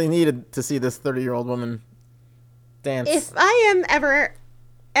really needed to see this 30-year-old woman dance. If I am ever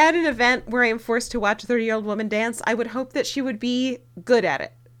at an event where I am forced to watch a 30-year-old woman dance, I would hope that she would be good at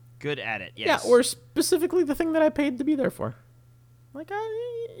it. Good at it, yes. Yeah, or specifically the thing that I paid to be there for. Like,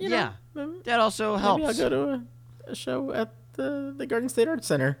 you know, that also helps. Maybe I'll go to a show at the Garden State Arts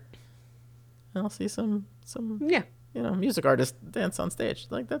Center. And I'll see some music artist dance on stage.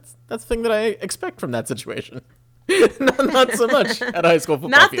 Like that's the thing that I expect from that situation. not so much at a high school football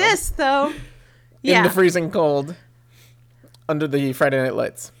Not field. this though. In the freezing cold, under the Friday Night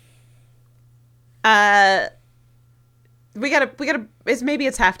Lights. We gotta. Maybe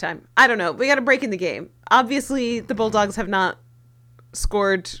it's halftime. I don't know. We gotta break in the game. Obviously, the Bulldogs have not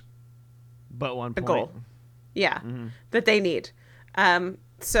scored but one point. A goal. Yeah, that they need.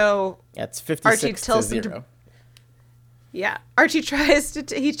 So yeah, it's 56 to 0. Yeah, Archie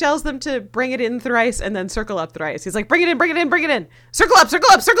he tells them to bring it in thrice and then circle up thrice. He's like, bring it in, bring it in, bring it in. Circle up,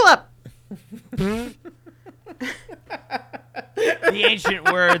 circle up, circle up. The ancient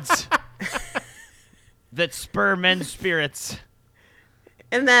words that spur men's spirits.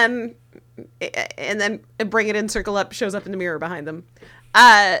 And then bring it in, circle up, shows up in the mirror behind them.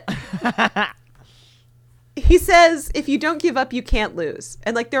 He says, if you don't give up, you can't lose.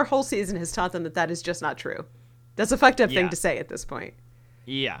 And like their whole season has taught them that is just not true. That's a fucked up thing to say at this point.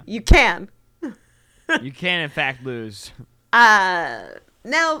 Yeah. You can. You can, in fact, lose. Now,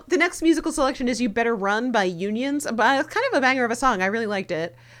 the next musical selection is You Better Run by Unions. Kind of a banger of a song. I really liked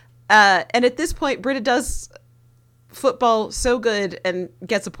it. And at this point, Britta does football so good and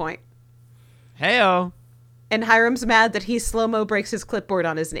gets a point. Hey-o. And Hiram's mad that he slow-mo breaks his clipboard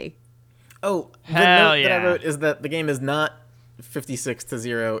on his knee. Oh, the note that I wrote is that the game is not 56 to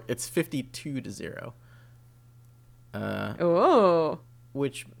 0. It's 52 to 0.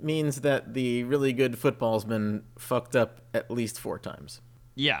 Which means that the really good football's been fucked up at least 4 times.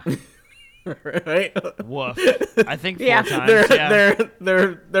 Yeah. Right? Woof. I think 4 times.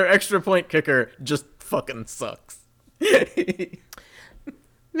 Their extra point kicker just fucking sucks. Maybe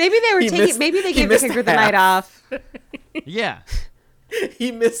they were maybe they gave the kicker the night off. Yeah.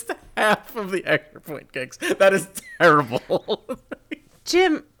 He missed half of the extra point kicks. That is terrible.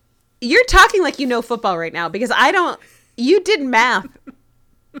 Jim, you're talking like you know football right now because I don't. You did math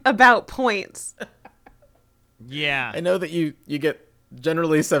about points. Yeah. I know that you get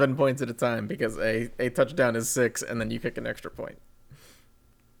generally 7 points at a time because a touchdown is 6 and then you kick an extra point.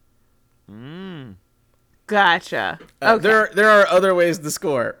 Gotcha. Okay. There are other ways to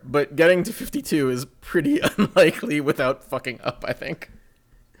score, but getting to 52 is pretty unlikely without fucking up, I think.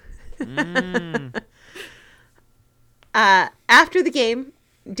 After the game,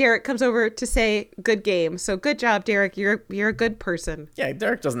 Derek comes over to say good game. So good job, Derek. You're a good person. Yeah,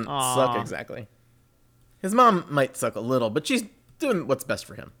 Derek doesn't suck exactly. His mom might suck a little, but she's doing what's best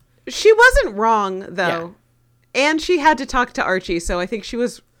for him. She wasn't wrong though. Yeah. And she had to talk to Archie, so I think she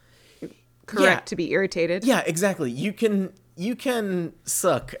was correct to be irritated. Yeah, exactly. You can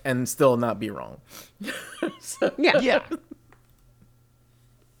suck and still not be wrong. Yeah.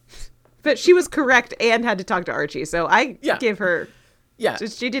 But she was correct and had to talk to Archie, so I give her. Yeah,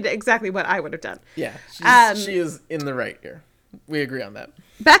 she did exactly what I would have done. Yeah, she is in the right here. We agree on that.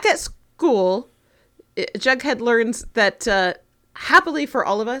 Back at school, Jughead learns that happily for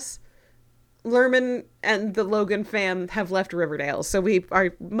all of us, Lerman and the Logan fam have left Riverdale, so we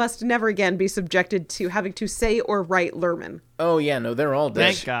must never again be subjected to having to say or write Lerman. Oh yeah, no, they're all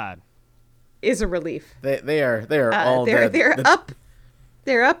dead. Thank God. Is a relief. They are all dead.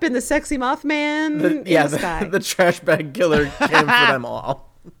 They're up in the sexy Mothman in the sky. The trash bag killer came for them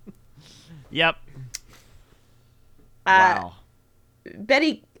all. Yep. Wow.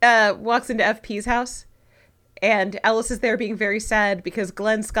 Betty walks into FP's house, and Alice is there being very sad because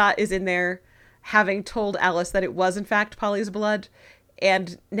Glenn Scott is in there having told Alice that it was in fact Polly's blood,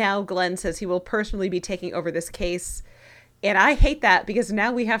 and now Glenn says he will personally be taking over this case. And I hate that because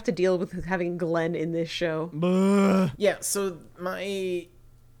now we have to deal with having Glenn in this show. Yeah, so my...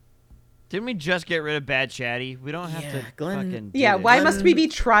 Didn't we just get rid of Bad Chatty? We don't have to Glenn... fucking do Yeah, this. why must we be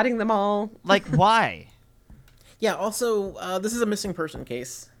trotting them all? Like, why? Yeah, also, this is a missing person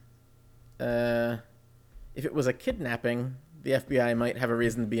case. If it was a kidnapping, the FBI might have a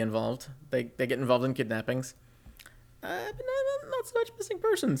reason to be involved. They get involved in kidnappings. But not so much missing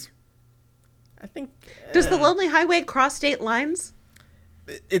persons. I think... Does the Lonely Highway cross state lines?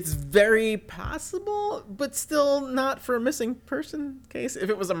 It's very possible, but still not for a missing person case. If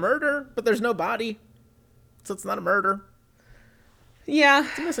it was a murder, but there's no body, so it's not a murder. Yeah.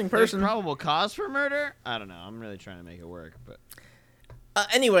 It's a missing There's person. probable cause for murder? I don't know. I'm really trying to make it work, but...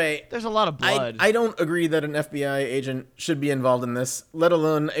 Anyway, There's a lot of blood. I don't agree that an FBI agent should be involved in this, let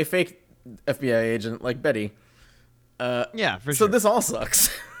alone a fake FBI agent like Betty. Yeah, for So sure. this all sucks.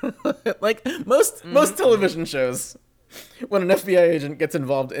 Like most television shows, when an FBI agent gets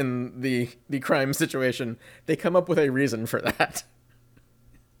involved in the crime situation, they come up with a reason for that.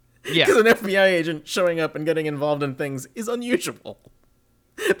 Yeah. Because an FBI agent showing up and getting involved in things is unusual.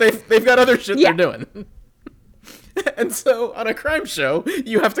 They've got other shit they're doing. And so on a crime show,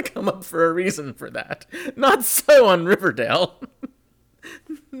 you have to come up for a reason for that. Not so on Riverdale.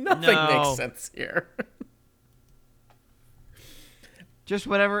 Nothing makes sense here. Just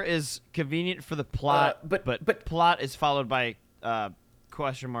whatever is convenient for the plot, but plot is followed by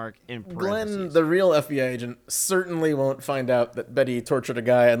question mark in parentheses. Glenn, the real FBI agent, certainly won't find out that Betty tortured a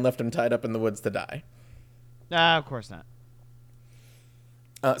guy and left him tied up in the woods to die. Of course not.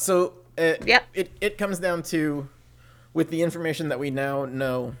 It comes down to, with the information that we now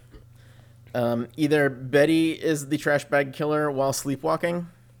know, either Betty is the trash bag killer while sleepwalking,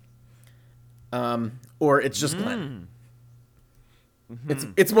 or it's just Glenn.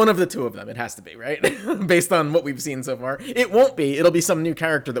 It's one of the two of them. It has to be, right? Based on what we've seen so far. It won't be. It'll be some new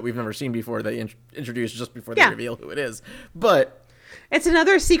character that we've never seen before they introduce just before they reveal who it is. But it's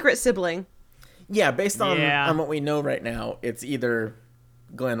another secret sibling. Yeah, based on what we know right now, it's either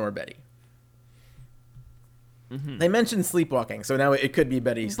Glenn or Betty. Mm-hmm. They mentioned sleepwalking, so now it could be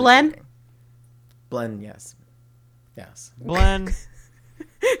Betty sleepwalking. Blen? Yes. Yes. Blen.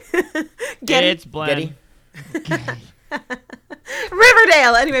 It's Blen. Getty.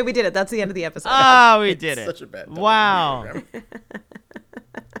 Riverdale! Anyway, we did it. That's the end of the episode. Oh, we did it. Such a bad time. Wow.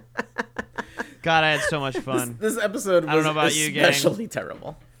 God, I had so much fun. This episode was especially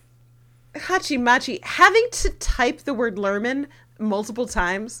terrible. Hachimachi, having to type the word Lerman multiple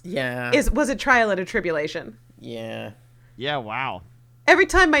times was a trial and a tribulation. Yeah. Yeah, wow. Every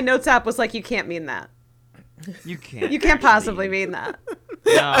time my notes app was like, you can't mean that. You can't. You can't possibly mean that.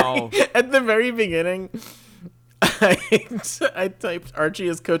 No. At the very beginning, I typed Archie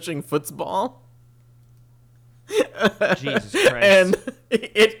is coaching football. Jesus Christ. And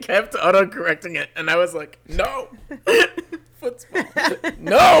it kept autocorrecting it, and I was like, no. Football.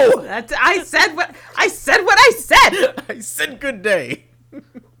 No. I said what I said. I said good day.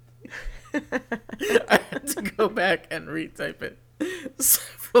 I had to go back and retype it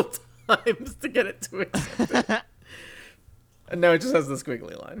several times to get it to accept it. And now it just has the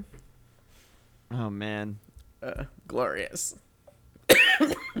squiggly line. Oh, man. Glorious.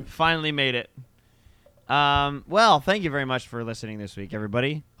 Finally made it. Well, thank you very much for listening this week,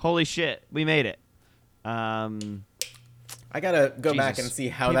 everybody. Holy shit, we made it. I gotta go back and see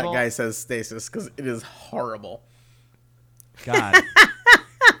how that guy says stasis, because it is horrible. God.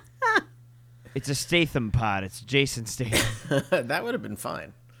 It's a Statham pod. It's Jason Statham. That would have been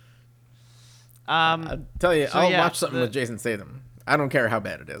fine. I'll tell you, I'll watch something with Jason Statham. I don't care how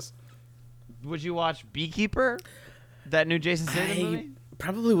bad it is. Would you watch Beekeeper? That new Jason Statham movie?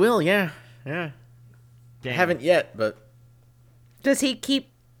 Probably will, yeah. Yeah. Damn. I haven't yet, but... Does he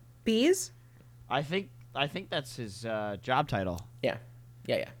keep bees? I think that's his job title. Yeah.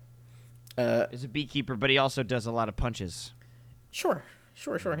 Yeah. He's a beekeeper, but he also does a lot of punches. Sure,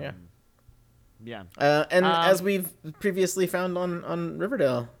 yeah. Yeah. And as we've previously found on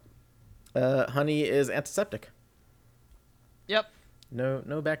Riverdale, honey is antiseptic. Yep.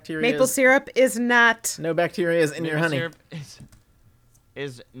 No bacteria. Maple syrup is not. No bacteria is in your honey. Maple syrup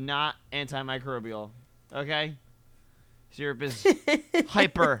is not antimicrobial. Okay. Syrup is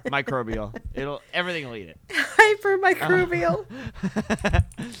hyper microbial. Everything will eat it. Hypermicrobial.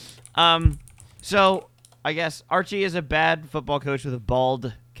 So I guess Archie is a bad football coach with a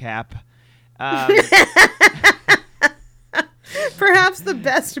bald cap, Perhaps the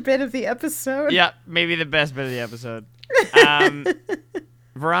best bit of the episode. Yeah, maybe the best bit of the episode.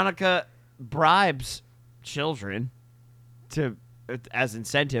 Veronica bribes children as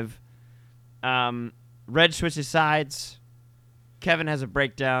incentive. Reg switches sides. Kevin has a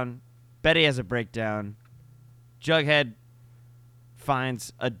breakdown. Betty has a breakdown. Jughead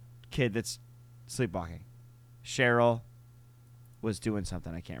finds a kid that's sleepwalking. Cheryl was doing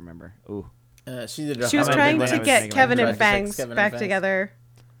something. I can't remember. Ooh. She did. She was trying to get Kevin and Fangs back together.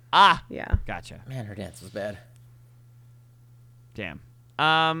 Ah. Yeah. Gotcha. Man, her dance was bad. Damn.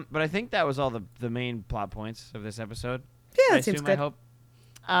 But I think that was all the main plot points of this episode. Yeah, that seems good. I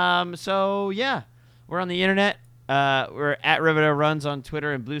hope. So yeah, we're on the internet. We're at Riverdale Runs on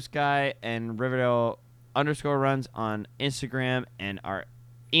Twitter and Blue Sky, and Riverdale_runs on Instagram, and our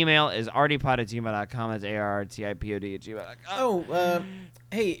email is arrtipod@gmail.com. That's ARRTIPOD@gmail.com. Oh,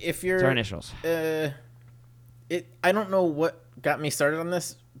 hey, if you're... It's our initials. I don't know what got me started on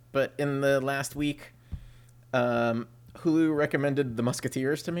this, but in the last week, Hulu recommended The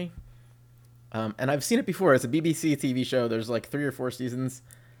Musketeers to me. And I've seen it before. It's a BBC TV show. There's like 3 or 4 seasons.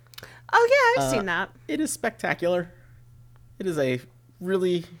 Oh, yeah, I've seen that. It is spectacular. It is a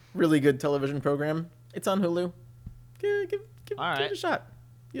really, really good television program. It's on Hulu. Give it a shot.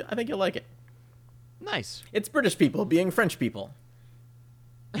 Yeah, I think you'll like it. Nice. It's British people being French people.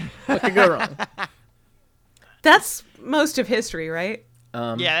 What could go wrong? That's most of history, right?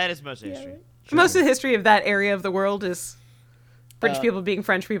 Yeah, that is most of history. Sure. Most of the history of that area of the world is British people being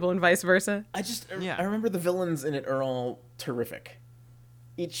French people and vice versa. I remember the villains in it are all terrific.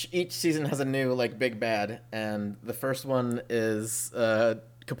 Each season has a new big bad, and the first one is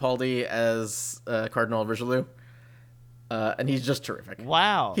Capaldi as Cardinal Richelieu, and he's just terrific.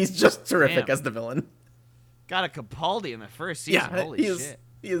 Wow, he's just terrific as the villain. Got a Capaldi in the first season. Yeah, holy shit,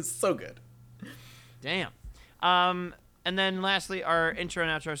 he is so good. Damn. And then lastly, our intro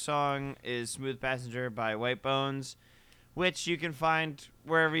and outro song is "Smooth Passenger" by White Bones, which you can find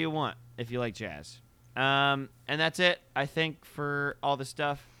wherever you want if you like jazz. And that's it, I think, for all the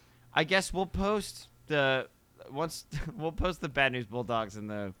stuff. I guess we'll post the Bad News Bulldogs and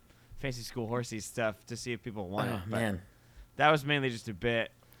the Fancy School Horsies stuff to see if people want it. Oh man, that was mainly just a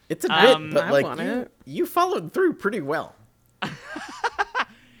bit. It's a bit, but you followed through pretty well.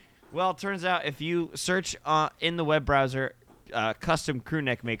 Well, it turns out if you search in the web browser, custom crew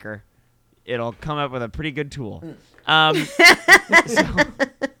neck maker, it'll come up with a pretty good tool.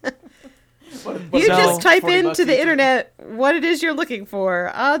 You just type into the internet what it is you're looking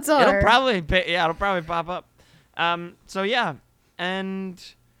for. Odds are it'll probably pop up. So yeah, and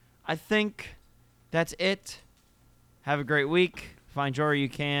I think that's it. Have a great week. Find joy where you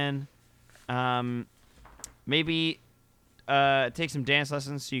can. Maybe take some dance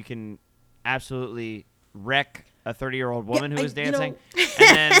lessons so you can absolutely wreck a 30-year-old woman who is dancing.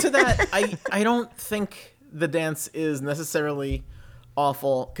 And then to that, I don't think the dance is necessarily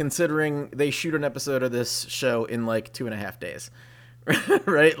awful, considering they shoot an episode of this show in 2.5 days.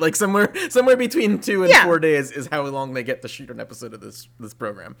 Right? Somewhere between 2 and 4 days is how long they get to shoot an episode of this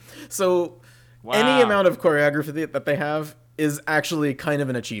program. So any amount of choreography that they have is actually kind of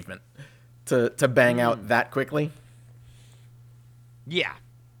an achievement to bang out that quickly. Yeah.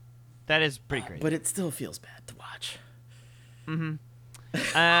 That is pretty crazy. But it still feels bad to watch. Mm-hmm.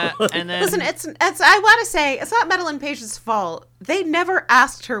 And then listen, it's I want to say it's not Madeline Page's fault. They never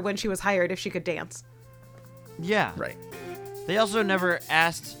asked her when she was hired if she could dance. Yeah. Right. They also never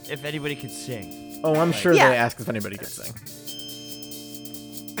asked if anybody could sing. Oh, I'm sure they asked if anybody could sing.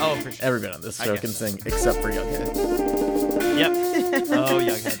 Oh, for sure. Everybody on this show can sing except for Jughead. Yep. Oh,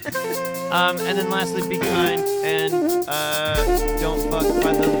 Jughead. And then lastly, be kind and don't fuck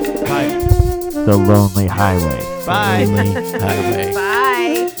by the lonely highway. Bye. Lonely highway. Bye.